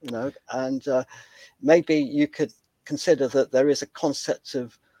lovingness. And maybe you could consider that there is a concept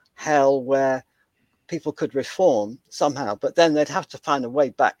of hell where people could reform somehow, but then they'd have to find a way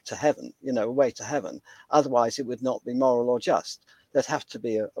back to heaven, a way to heaven. Otherwise, it would not be moral or just. There'd have to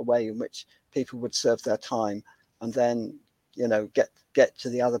be a way in which people would serve their time and then, get to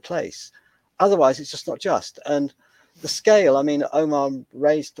the other place. Otherwise, it's just not just. And the scale, Omar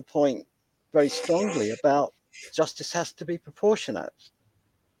raised the point very strongly about justice has to be proportionate.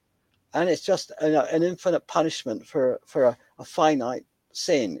 And it's just an infinite punishment for a finite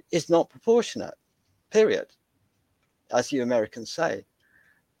sin is not proportionate, period, as you Americans say.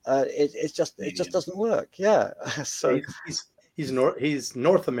 It just doesn't work. Yeah. So he's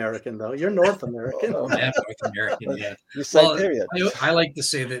North American, though. You're North American. Yeah, North American. Yeah. You say period. I like to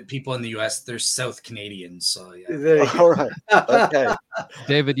say that people in the U.S. they're South Canadians. So yeah. All right. Okay.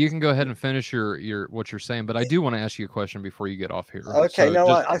 David, you can go ahead and finish your what you're saying, but I do want to ask you a question before you get off here. Okay.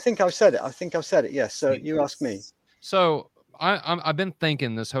 I think I've said it. Yes. So you ask me. So I've been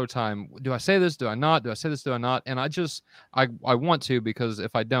thinking this whole time, do I say this? Do I not? Do I say this? Do I not? And I want to, because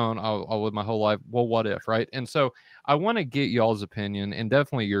if I don't, I'll live my whole life. Well, what if, right? And so I want to get y'all's opinion, and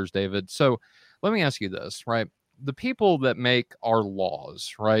definitely yours, David. So let me ask you this, right? The people that make our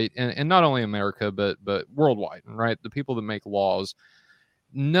laws, right? And not only America, but worldwide, right? The people that make laws,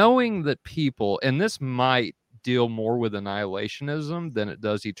 knowing that people, and this might deal more with annihilationism than it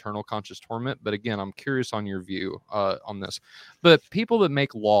does eternal conscious torment. But again, I'm curious on your view on this. But people that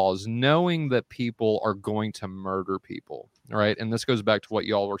make laws knowing that people are going to murder people, right? And this goes back to what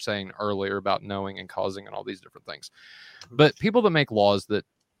y'all were saying earlier about knowing and causing and all these different things. But people that make laws that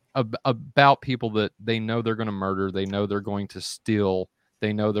about people that they know they're going to murder, they know they're going to steal,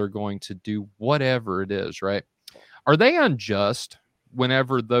 they know they're going to do whatever it is, right? Are they unjust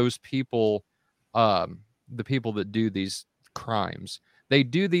whenever those people, the people that do these crimes, they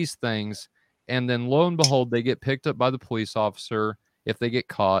do these things, and then lo and behold, they get picked up by the police officer. If they get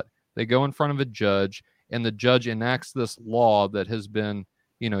caught, they go in front of a judge, and the judge enacts this law that has been,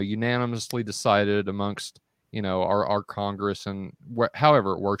 unanimously decided amongst, our Congress and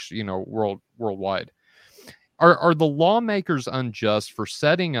however it works, worldwide. Are the lawmakers unjust for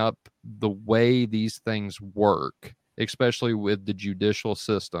setting up the way these things work, especially with the judicial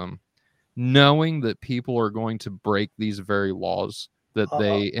system, knowing that people are going to break these very laws that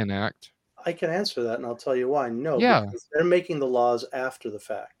they enact? I can answer that, and I'll tell you why. No, Yeah. because they're making the laws after the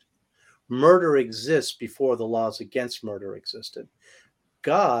fact. Murder exists before the laws against murder existed.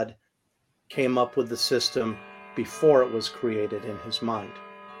 God came up with the system before it was created in his mind.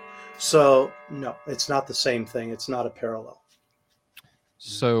 So, no, it's not the same thing. It's not a parallel.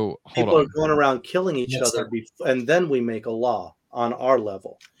 So, people are going around killing each other, and then we make a law on our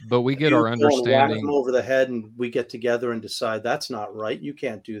level. But we get our understanding. Whack them over the head, and we get together and decide that's not right. You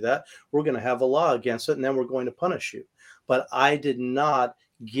can't do that. We're going to have a law against it, and then we're going to punish you. But I did not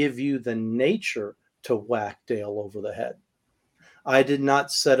give you the nature to whack Dale over the head. I did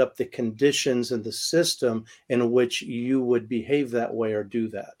not set up the conditions and the system in which you would behave that way or do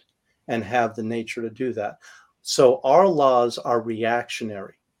that and have the nature to do that. So our laws are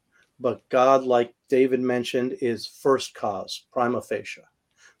reactionary, but God, like David mentioned, is first cause, prima facie.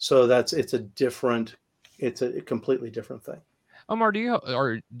 So it's a completely different thing. Omar, do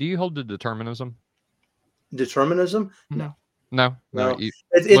you hold to determinism? Determinism? No.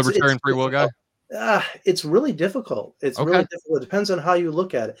 Libertarian free will guy? It's really difficult. It's really difficult. It depends on how you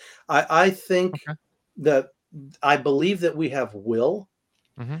look at it. I think that I believe that we have will,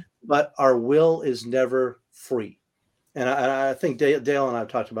 but our will is never free. And I think Dale and I have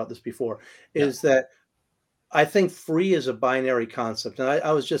talked about this before, is that I think free is a binary concept. And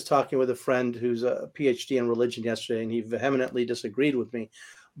I was just talking with a friend who's a PhD in religion yesterday, and he vehemently disagreed with me.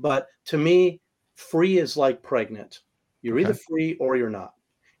 But to me, free is like pregnant. You're either free or you're not.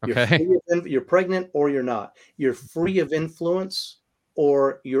 You're pregnant or you're not. You're free of influence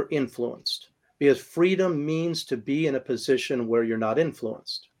or you're influenced. Because freedom means to be in a position where you're not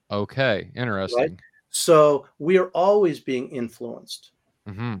influenced. Okay, interesting. Right? So we are always being influenced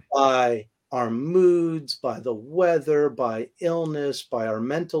by our moods, by the weather, by illness, by our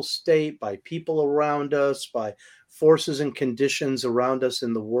mental state, by people around us, by forces and conditions around us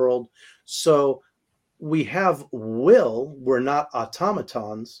in the world. So we have will. We're not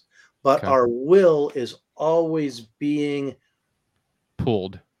automatons, but our will is always being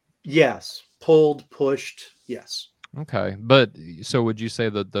pulled. Yes. Pulled, pushed. Yes. Okay. But so would you say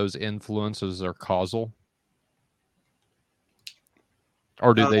that those influences are causal?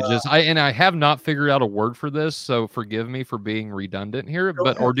 Or do they just, I have not figured out a word for this, so forgive me for being redundant here,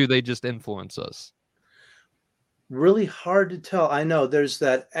 or do they just influence us? Really hard to tell. I know there's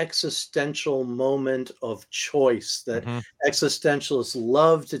that existential moment of choice that existentialists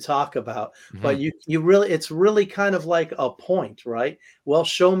love to talk about, but it's really kind of like a point, right? Well,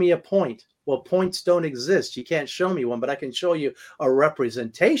 show me a point. Well, points don't exist. You can't show me one, but I can show you a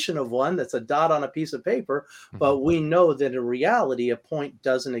representation of one that's a dot on a piece of paper. But we know that in reality, a point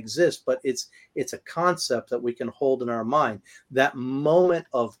doesn't exist, but it's a concept that we can hold in our mind. That moment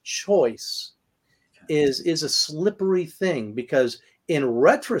of choice is a slippery thing, because in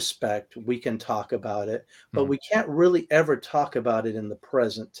retrospect, we can talk about it, but we can't really ever talk about it in the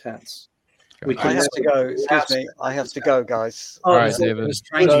present tense. I have to go. Excuse me. I have to go, guys. All right, David. It was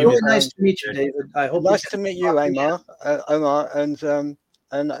really nice to meet you, David. I hope nice to meet you, Omar. And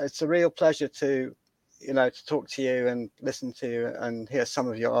it's a real pleasure to talk to you and listen to you and hear some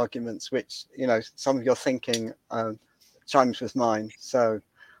of your arguments, which some of your thinking chimes with mine. So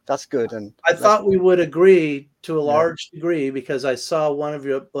that's good. And I thought we would agree to a large degree, because I saw one of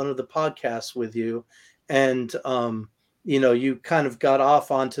the podcasts with you, and you kind of got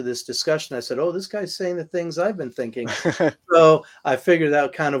off onto this discussion. I said, "Oh, this guy's saying the things I've been thinking." So I figured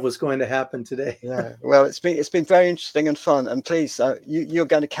that kind of was going to happen today. Yeah. Well, it's been very interesting and fun. And please, you're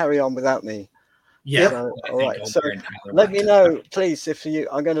going to carry on without me. Yeah. So, I all think right. So Omar and Tyler let me went know, please, if you.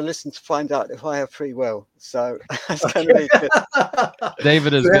 I'm going to listen to find out if I have free will. So that's going to be good.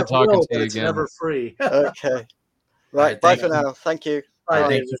 David, it's You good have talking will, to but you it's again. never free. Okay. All Right. right, Bye thank for you. now. Thank you. Bye, Bye.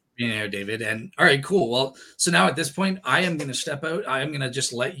 David. Thank you for being here, David. And all right, cool. Well, so now at this point, I am going to step out. I am going to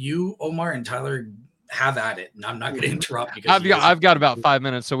just let you, Omar and Tyler, have at it, and I'm not going to interrupt because I've got about 5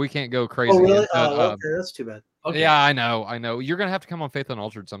 minutes, so we can't go crazy. Oh, really? But, Okay, that's too bad. Okay. Yeah, I know. You're gonna have to come on Faith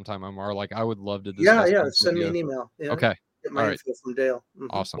Unaltered sometime, Omar. Like, I would love to Yeah, discuss. yeah. things Send with me an you. email. Yeah, Okay. get my All right. info from Dale.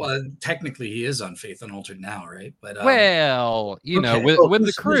 Awesome. Well, technically, he is on Faith Unaltered now, right? But Well, you know, okay. with the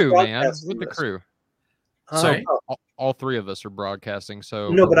who's crew, man, broadcasting with the this? crew. Sorry? So all three of us are broadcasting. So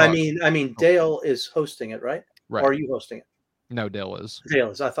No, but I Rock- mean, Dale is hosting it, right? right. Or are you hosting it? No, Dale is.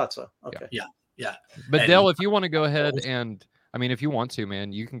 Dale is. I thought so. Okay. Yeah. But And- Dale, if you want to go ahead and, I mean, if you want to,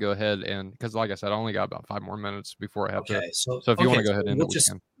 man, you can go ahead and, because like I said, I only got about 5 more minutes before I have to. Okay. So So if you want to okay, go ahead and we'll we just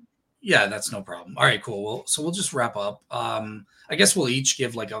can. yeah, that's no problem. All right, cool. Well, so we'll just wrap up. I guess we'll each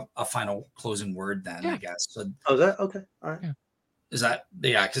give like a final closing word then. Yeah. I guess. So Oh, is that okay? All right. Yeah. is that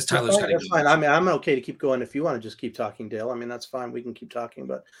Because That's Tyler's fine. got to That's go. fine. I mean, I'm okay to keep going if you want to just keep talking, Dale. I mean, that's fine. We can keep talking,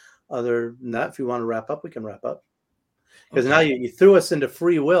 but other than that, if you want to wrap up, we can wrap up. Because now you threw us into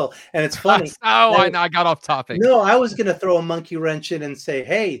free will, and it's funny. I got off topic. No, I was going to throw a monkey wrench in and say,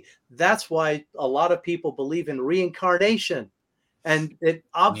 hey, that's why a lot of people believe in reincarnation. And it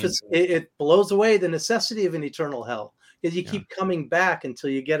blows away the necessity of an eternal hell because you keep coming back until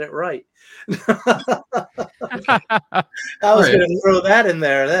you get it right. I was going to throw that in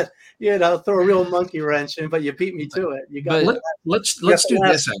there. That throw a real monkey wrench in, but you beat me to it. You got let's do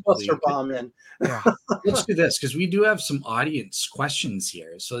this. Cluster bomb in. Yeah. Let's do this because we do have some audience questions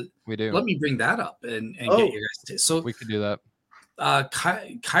here. So We do. let me bring that up and get your guys. So We could do that.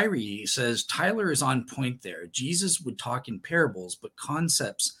 Kyrie says Tyler is on point there. Jesus would talk in parables, but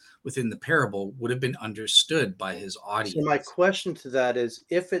concepts within the parable would have been understood by his audience. So my question to that is,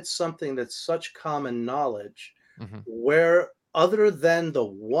 if it's something that's such common knowledge, Mm-hmm. where other than the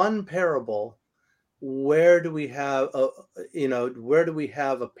one parable, where do we have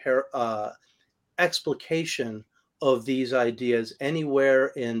explication of these ideas anywhere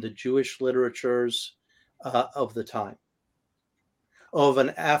in the Jewish literatures of the time? Of an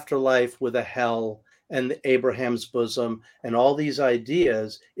afterlife with a hell and Abraham's bosom and all these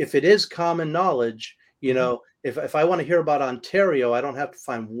ideas. If it is common knowledge, if I want to hear about Ontario, I don't have to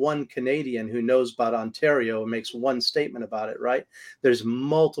find one Canadian who knows about Ontario and makes one statement about it, right? There's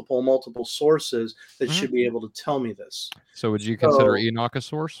multiple sources that should be able to tell me this. So would you consider Enoch a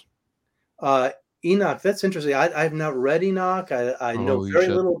source? Enoch, that's interesting. I've not read Enoch. I know very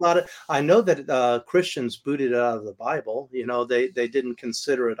little about it. I know that Christians booted it out of the Bible. They didn't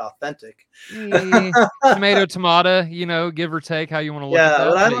consider it authentic. Tomato, give or take how you want to look at that.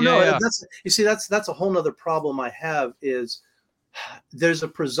 But I don't know. Yeah. That's a whole nother problem I have is there's a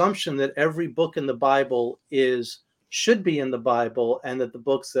presumption that every book in the Bible should be in the Bible and that the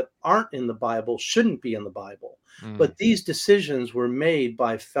books that aren't in the Bible shouldn't be in the Bible. But these decisions were made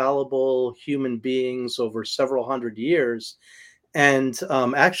by fallible human beings over several hundred years. And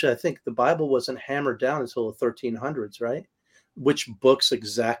actually, I think the Bible wasn't hammered down until the 1300s, right? Which books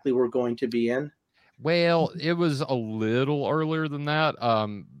exactly were going to be in? Well, it was a little earlier than that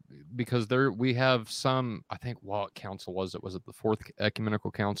because we have some, I think, what council was it? Was it the Fourth Ecumenical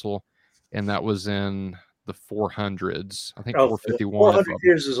Council? And that was in the 400s. I think 451. 400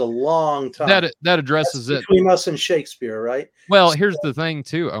 years is a long time. That addresses it between us and Shakespeare, right? Well, here's the thing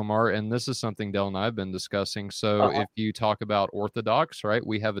too, Omar, and this is something Dale and I have been discussing. So if you talk about Orthodox, right,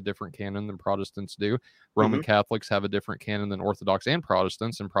 we have a different canon than Protestants do. Roman Catholics have a different canon than Orthodox and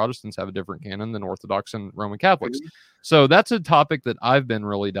Protestants have a different canon than Orthodox and Roman Catholics. So that's a topic that I've been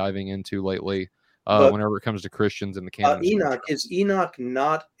really diving into lately. Whenever it comes to Christians and the canon. Is Enoch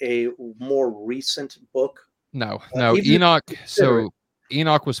not a more recent book? No, Enoch. So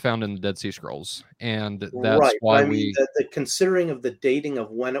Enoch was found in the Dead Sea Scrolls, and that's why the considering of the dating of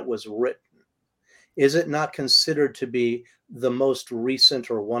when it was written, is it not considered to be the most recent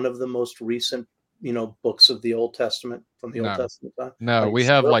or one of the most recent, books of the Old Testament from the Old Testament time? No, we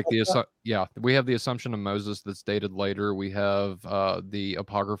have we have the Assumption of Moses that's dated later. We have the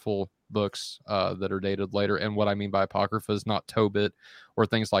apocryphal books that are dated later, and what I mean by apocrypha is not Tobit or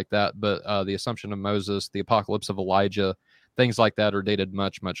things like that, but the Assumption of Moses, the Apocalypse of Elijah, things like that are dated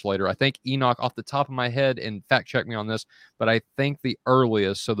much later. I think Enoch, off the top of my head, and fact check me on this, but I think the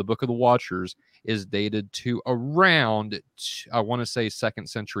earliest, so the Book of the Watchers, is dated to around, I want to say, 2nd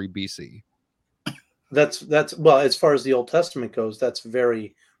century BC. That's well, as far as the Old Testament goes, that's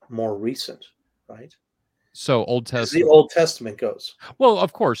very more recent, right? So Old as Testament. the Old Testament goes. Well,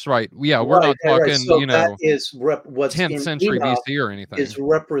 of course, right. Yeah, we're not talking, So that is what's 10th in century Enoch BC or anything. is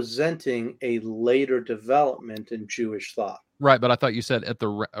representing a later development in Jewish thought. Right, but I thought you said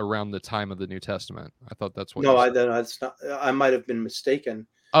around the time of the New Testament. I thought that's what. No, you said. that's not. I might have been mistaken.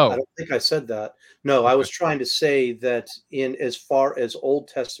 Oh, I don't think I said that. No, okay. I was trying to say that in as far as Old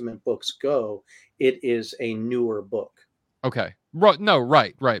Testament books go, it is a newer book. Okay. Right. No.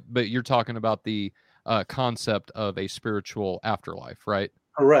 Right. Right. But you're talking about the concept of a spiritual afterlife, right?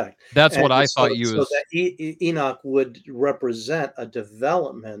 Correct. That's what I thought you was. So that Enoch would represent a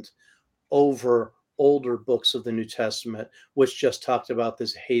development over older books of the New Testament, which just talked about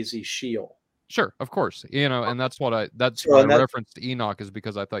this hazy Sheol. Sure, of course. And that's what that's So, why I and that- referenced Enoch, is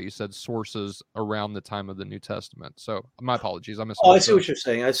because I thought you said sources around the time of the New Testament. So my apologies. I misunderstood. Oh, I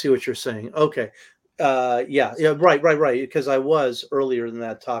see what you're saying. Okay. Yeah, right. Because I was earlier than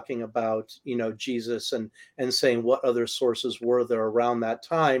that talking about, Jesus and saying what other sources were there around that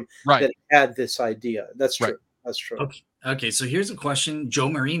time Right. that had this idea. That's true. Right. That's true. Okay. So here's a question, Joe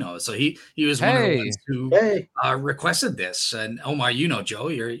Marino. So he was one of the ones who requested this. And Omar, Joe,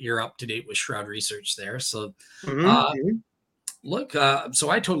 you're up to date with Shroud Research there. So look,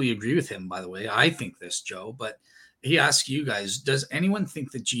 so I totally agree with him, by the way. I think this, Joe, but he asked you guys, does anyone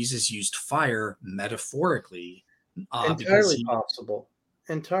think that Jesus used fire metaphorically? Entirely possible.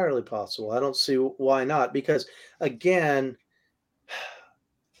 Entirely possible. I don't see why not. Because again,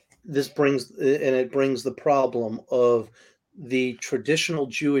 this brings the problem of the traditional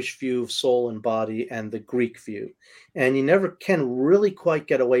Jewish view of soul and body and the Greek view. And you never can really quite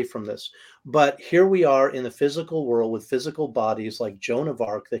get away from this. But here we are in the physical world with physical bodies like Joan of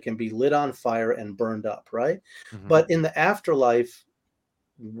Arc that can be lit on fire and burned up, right? Mm-hmm. But in the afterlife,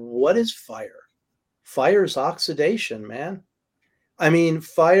 what is fire? Fire is oxidation, man. I mean,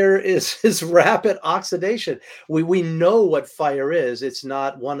 fire is rapid oxidation. We know what fire is. It's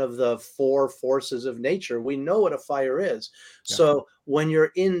not one of the four forces of nature. We know what a fire is. Yeah. So when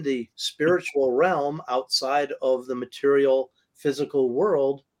you're in the spiritual realm outside of the material physical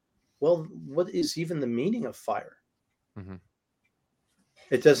world, well, what is even the meaning of fire? Mm-hmm.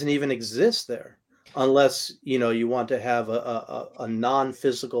 It doesn't even exist there unless, you want to have a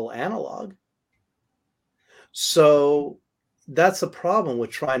non-physical analog. So that's the problem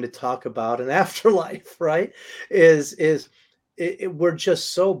with trying to talk about an afterlife, right? We're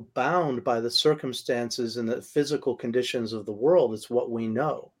just so bound by the circumstances and the physical conditions of the world. It's what we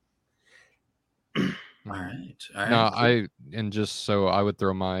know. All right. No, just so I would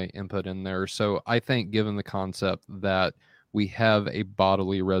throw my input in there. So I think, given the concept that we have a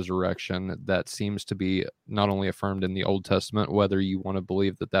bodily resurrection that seems to be not only affirmed in the Old Testament, whether you want to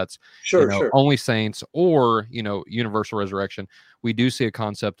believe that that's only saints or, universal resurrection, we do see a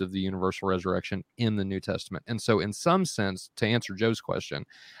concept of the universal resurrection in the New Testament. And so in some sense, to answer Joe's question,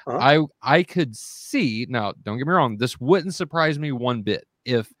 I could see, now don't get me wrong, this wouldn't surprise me one bit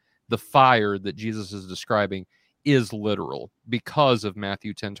if the fire that Jesus is describing is literal because of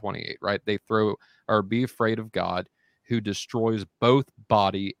Matthew 10:28, right? They be afraid of God, who destroys both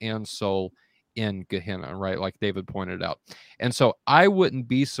body and soul in Gehenna, right? Like David pointed out. And so I wouldn't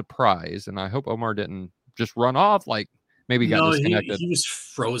be surprised, and I hope Omar didn't just run off, like maybe got disconnected. He was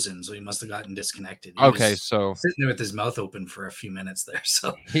frozen, so he must have gotten disconnected. So sitting there with his mouth open for a few minutes there.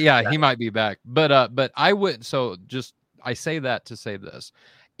 So yeah, he might be back. But I would, so just, I say that to say this.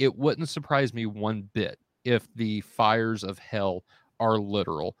 It wouldn't surprise me one bit if the fires of hell are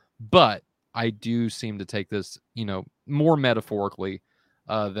literal, but I do seem to take this, more metaphorically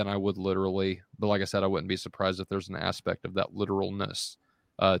than I would literally. But like I said, I wouldn't be surprised if there's an aspect of that literalness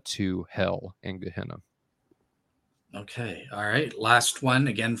to hell and Gehenna. Okay. All right. Last one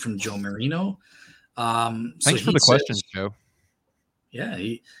again from Joe Marino. Thanks for the questions, Joe. Yeah.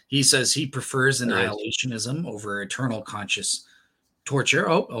 He says he prefers annihilationism over eternal conscious torture.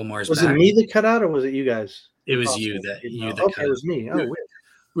 Oh, Omar's was back. Was it me that cut out, or was it you guys? It was you that cut. It was me. Oh, weird.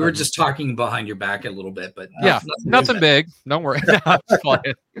 We were just talking behind your back a little bit, but nothing big. Don't worry.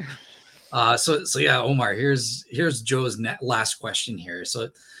 So yeah, Omar, here's Joe's last question here. So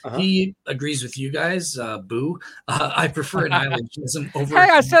he agrees with you guys. Boo. I prefer annihilationism over. Hey,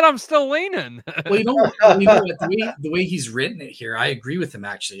 I said I'm still leaning. Well, you know what? The way he's written it here, I agree with him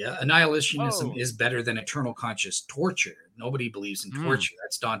actually. Annihilationism is better than eternal conscious torture. Nobody believes in torture.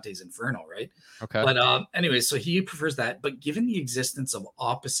 That's Dante's Inferno, right? Okay. But anyway, so he prefers that. But given the existence of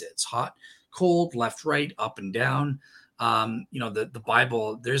opposites, hot, cold, left, right, up and down, the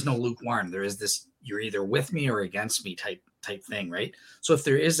Bible, there's no lukewarm. There is this, you're either with me or against me type thing, right? So if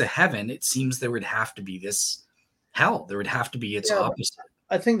there is a heaven, it seems there would have to be this hell. There would have to be its opposite.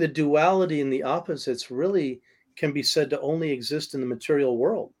 I think the duality and the opposites really can be said to only exist in the material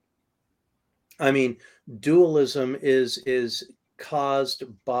world. I mean, dualism is caused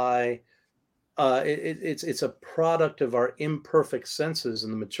by it's a product of our imperfect senses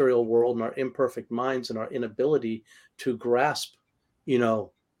in the material world and our imperfect minds and our inability to grasp,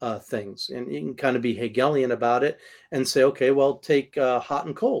 things. And you can kind of be Hegelian about it and say, okay, well, take hot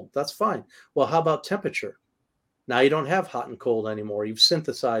and cold. That's fine. Well, how about temperature? Now you don't have hot and cold anymore. You've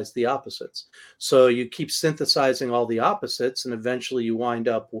synthesized the opposites. So you keep synthesizing all the opposites, and eventually you wind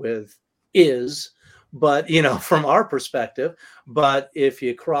up with is. But, from our perspective, but if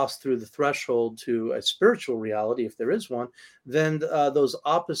you cross through the threshold to a spiritual reality, if there is one, then those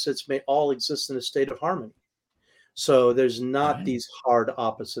opposites may all exist in a state of harmony. So there's not Right. these hard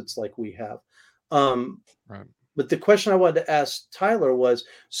opposites like we have. Right. But the question I wanted to ask Tyler was,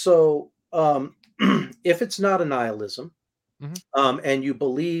 so if it's not a nihilism, and you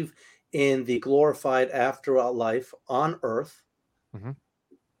believe in the glorified afterlife on Earth, Mhm.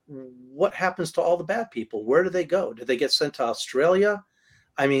 what happens to all the bad people? Where do they go? Do they get sent to Australia?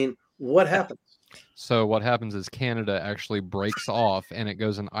 I mean, what happens? So what happens is Canada actually breaks off and it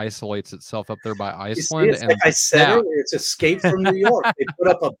goes and isolates itself up there by You see, Iceland. it's And like I said now, earlier, it's escape from New York. They put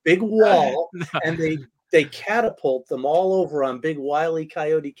up a big wall and they catapult them all over on big Wile E.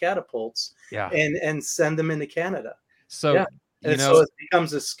 Coyote catapults yeah. and send them into Canada. So Yeah. you And so know, it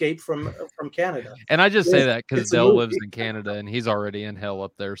becomes escape from Canada. and I just say that because It's a Dale movie. lives in Canada and he's already in hell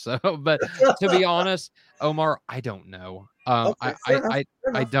up there. So, but to be honest, Omar, I don't know. Okay, fair enough, fair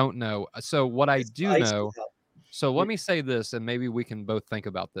I enough. don't know. So what I It's do icy know. hell. So let me say this, and maybe we can both think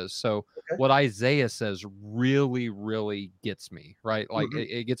about this. So Okay. what Isaiah says really, really gets me, right? Like Mhm.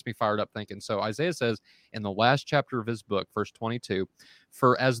 it gets me fired up thinking. So Isaiah says in the last chapter of his book, verse 22,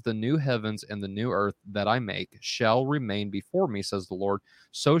 for as the new heavens and the new earth that I make shall remain before me, says the Lord,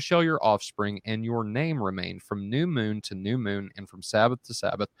 so shall your offspring and your name remain from new moon to new moon and from Sabbath to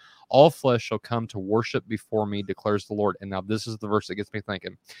Sabbath. All flesh shall come to worship before me, declares the Lord. And now this is the verse that gets me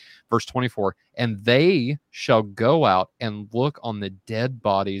thinking. Verse 24, and they shall go out and look on the dead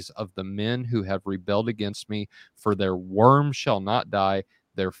bodies of the men who have rebelled against me, for their worm shall not die,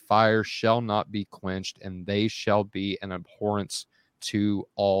 their fire shall not be quenched, and they shall be an abhorrence to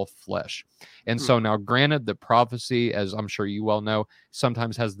all flesh. And so now, granted, the prophecy, as I'm sure you well know,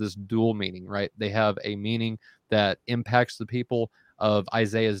 sometimes has this dual meaning, right? They have a meaning that impacts the people of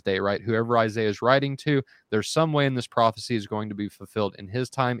Isaiah's day, right? Whoever Isaiah is writing to, there's some way in this prophecy is going to be fulfilled in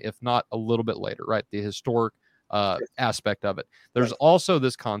his time, if not a little bit later, right? The historic aspect of it. There's also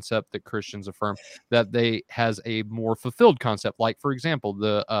this concept that Christians affirm that they has a more fulfilled concept. Like, for example,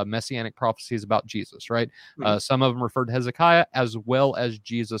 the messianic prophecies about Jesus, right? Some of them refer to Hezekiah as well as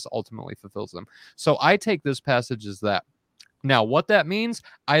Jesus ultimately fulfills them. So I take this passage as that. Now, what that means,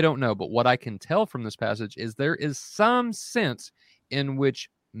 I don't know. But what I can tell from this passage is there is some sense in which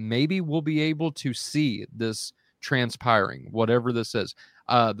maybe we'll be able to see this transpiring, whatever this is.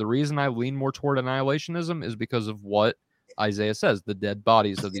 The reason I lean more toward annihilationism is because of what Isaiah says, the dead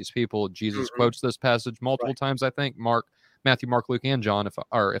bodies of these people. Jesus quotes this passage multiple times, I think. Matthew, Mark, Luke, and John, if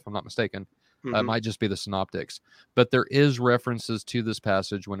I'm not mistaken. It might just be the synoptics. But there is references to this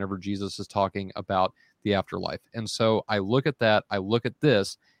passage whenever Jesus is talking about the afterlife. And so I look at that, I look at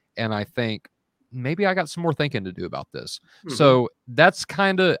this, and I think, maybe I got some more thinking to do about this. So that's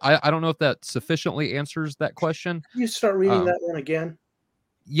kind of, I don't know if that sufficiently answers that question. Can you start reading that one again?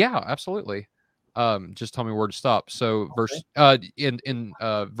 Yeah, absolutely. Just tell me where to stop. So verse in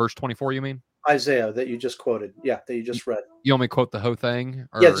verse 24, you mean? Isaiah that you just quoted. Yeah, that you just read. You want me to quote the whole thing?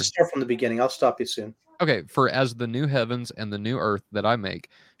 Or... Yeah, just start from the beginning. I'll stop you soon. Okay, for as the new heavens and the new earth that I make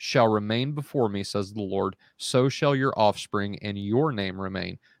shall remain before me, says the Lord, so shall your offspring and your name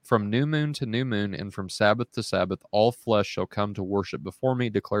remain. From new moon to new moon and from Sabbath to Sabbath, all flesh shall come to worship before me,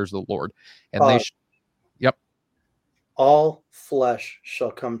 declares the Lord. And they Yep. All flesh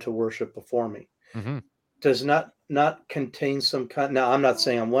shall come to worship before me. Does not contain some kind. Now, I'm not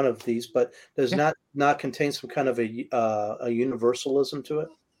saying I'm one of these, but does not contain some kind of a universalism to it?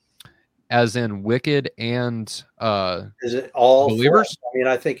 As in wicked and is it all believers? Flesh? I mean,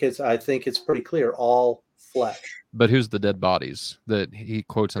 I think it's pretty clear, all flesh. But who's the dead bodies that he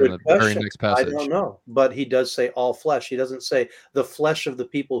quotes in the very next passage? I don't know, but he does say all flesh. He doesn't say the flesh of the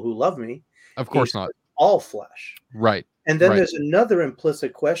people who love me. Of course not. All flesh. Right. And then there's another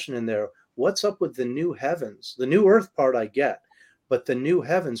implicit question in there. What's up with the new heavens? The new earth part I get, but the new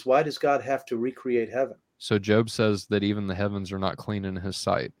heavens, why does God have to recreate heaven? So Job says that even the heavens are not clean in his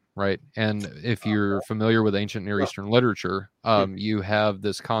sight, right? And if you're familiar with ancient Near Eastern literature, you have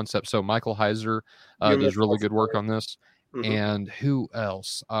this concept. So Michael Heiser does really good work on this. and who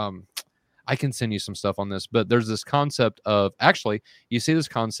else? I can send you some stuff on this, but there's this concept of, actually, you see this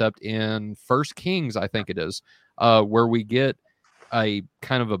concept in First Kings, I think it is, where we get a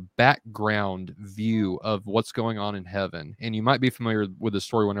kind of a background view of what's going on in heaven. And you might be familiar with the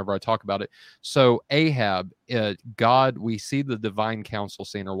story whenever I talk about it. So Ahab, God, we see the divine council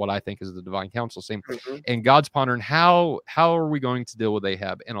scene, or what I think is the divine council scene. And God's pondering, how are we going to deal with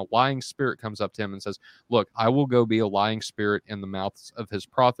Ahab? And a lying spirit comes up to him and says, look, I will go be a lying spirit in the mouths of his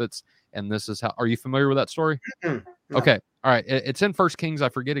prophets. And this is how, are you familiar with that story? No. Okay. All right. It's in First Kings. I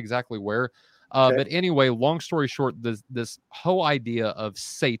forget exactly where. But anyway, long story short, this whole idea of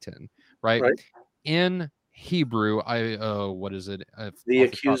Satan, right? In Hebrew, what is it? The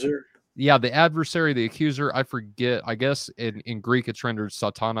accuser. Yeah, the adversary, the accuser. I forget. I guess in Greek it's rendered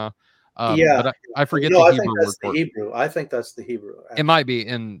Satana. But I forget the Hebrew word for it. I think that's the Hebrew. Actually. It might be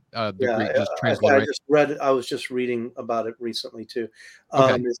in the Greek just transliteration. I was just reading about it recently too.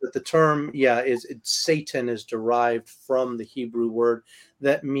 Is that the term? Satan is derived from the Hebrew word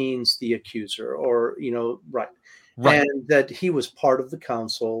that means the accuser, or right. And that he was part of the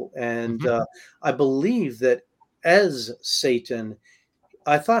council, and I believe that as Satan,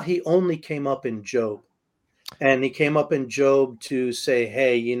 I thought he only came up in Job. And he came up in Job to say,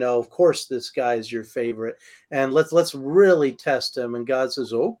 hey, of course this guy is your favorite, and let's really test him. And God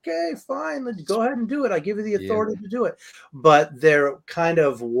says, okay, fine, let's go ahead and do it. I give you the authority to do it. But they're kind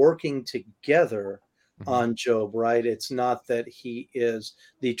of working together on Job, right? It's not that he is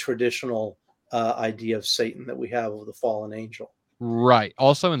the traditional idea of Satan that we have of the fallen angel. Right.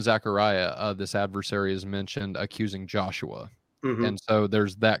 Also in Zechariah, this adversary is mentioned accusing Joshua. And so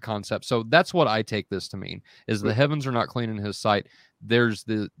there's that concept. So that's what I take this to mean, is the heavens are not clean in his sight. There's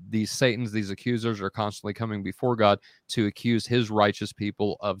these Satans, these accusers are constantly coming before God to accuse his righteous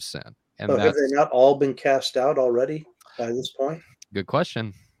people of sin. And have they not all been cast out already by this point? Good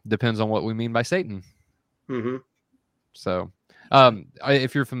question. Depends on what we mean by Satan. So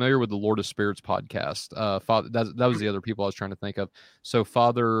if you're familiar with the Lord of Spirits podcast, Father, that was the other people I was trying to think of. So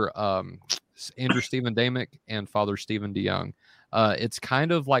Father Andrew Stephen Damick and Father Stephen DeYoung. It's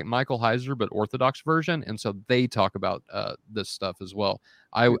kind of like Michael Heiser, but Orthodox version. And so they talk about this stuff as well.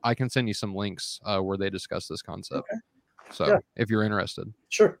 I can send you some links where they discuss this concept. So if you're interested.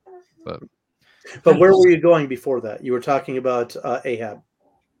 Sure. But where were you going before that? You were talking about Ahab.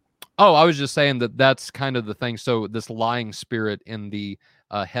 Oh, I was just saying that's kind of the thing. So this lying spirit in the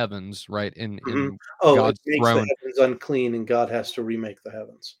heavens, right? In God's it makes throne. The heavens unclean, and God has to remake the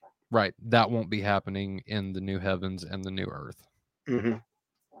heavens. Right. That won't be happening in the new heavens and the new earth. But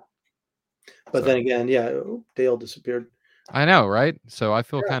then again, Dale disappeared. I know, right? So I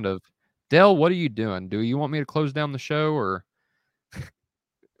feel kind of, Dale, what are you doing? Do you want me to close down the show, or?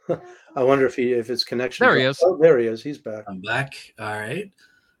 I wonder if his connection. There he is. Oh, there he is. He's back. I'm back. All right.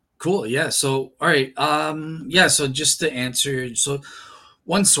 Cool. Yeah. So, all right. So just to answer,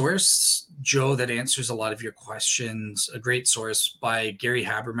 one source, Joe, that answers a lot of your questions, a great source by Gary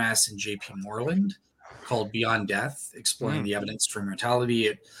Habermas and J.P. Moreland, called Beyond Death, Exploring the Evidence for Immortality.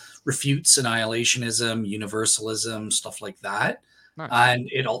 It refutes annihilationism, universalism, stuff like that. Nice. And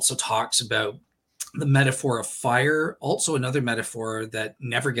it also talks about the metaphor of fire. Also, another metaphor that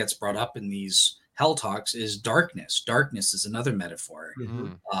never gets brought up in these hell talks is darkness. Darkness is another metaphor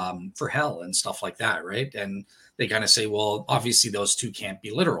for hell and stuff like that, right? And they kind of say, well, obviously those two can't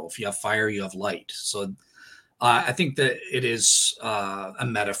be literal. If you have fire, you have light. So I think that it is a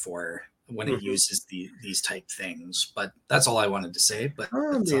metaphor when it uses these type things. But that's all I wanted to say. But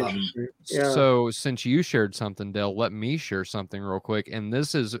so since you shared something, Dale, let me share something real quick. And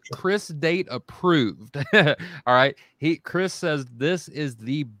this is Chris Date approved. All right. Chris says this is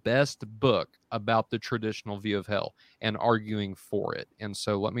the best book about the traditional view of hell and arguing for it. And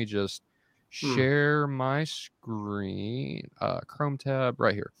so let me just share my screen, Chrome tab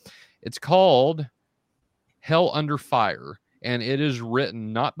right here. It's called Hell Under Fire. And it is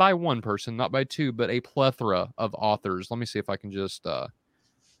written not by one person, not by two, but a plethora of authors. Let me see if I can just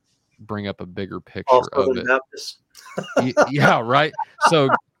bring up a bigger picture of it. Yeah, right. So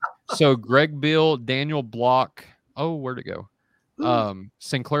Greg Beale, Daniel Block. Oh, where'd it go?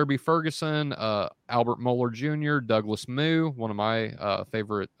 Sinclair B. Ferguson, Albert Mohler Jr., Douglas Moo, one of my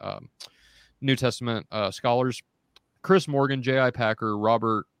favorite New Testament scholars, Chris Morgan, J.I. Packer,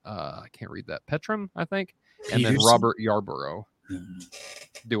 Robert, I can't read that, Petram, I think. And then Robert Yarborough.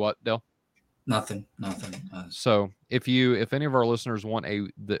 Do what, Dale? Nothing. So if any of our listeners want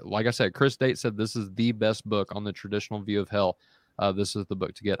like I said, Chris Date said this is the best book on the traditional view of hell. This is the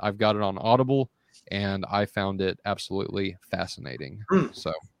book to get. I've got it on Audible, and I found it absolutely fascinating.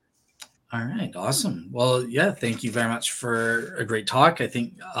 So All right, awesome. Well, yeah, thank you very much for a great talk. I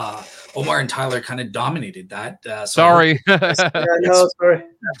think Omar and Tyler kind of dominated that. So Sorry. Sorry.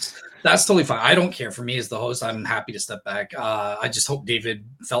 that's totally fine. I don't care. For me as the host, I'm happy to step back. I just hope David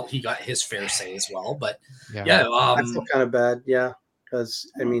felt he got his fair say as well. But yeah, I feel kind of bad, yeah, because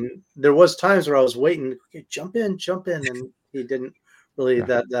I mean, there was times where I was waiting, okay, jump in, and he didn't really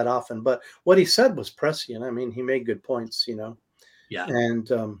that often. But what he said was prescient. I mean, he made good points, Yeah. And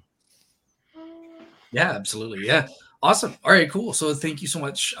yeah, absolutely. Yeah. Awesome. All right, cool. So thank you so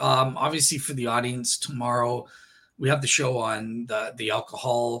much. Obviously for the audience tomorrow, we have the show on the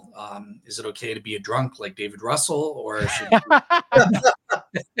alcohol. Is it okay to be a drunk like David Russell, or should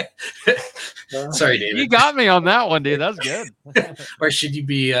sorry, David. You got me on that one, dude. That's good. Or should you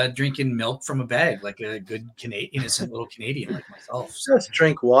be drinking milk from a bag like a good innocent little Canadian like myself? just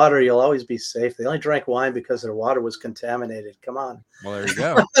drink water. You'll always be safe. They only drank wine because their water was contaminated. Come on. Well, there you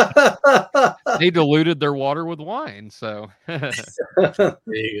go. They diluted their water with wine. So there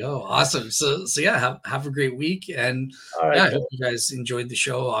you go. Awesome. So yeah, have a great week. And right, yeah, I hope you guys enjoyed the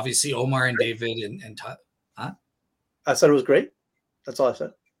show. Obviously, Omar and David and Todd. Huh? I said it was great. That's all I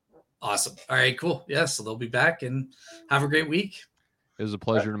said. Awesome. All right, cool. Yeah, so they'll be back, and have a great week. it was a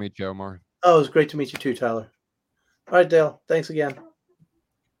pleasure to meet you, Omar. Oh, it was great to meet you too, Tyler. All right, Dale. Thanks again.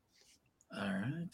 All right.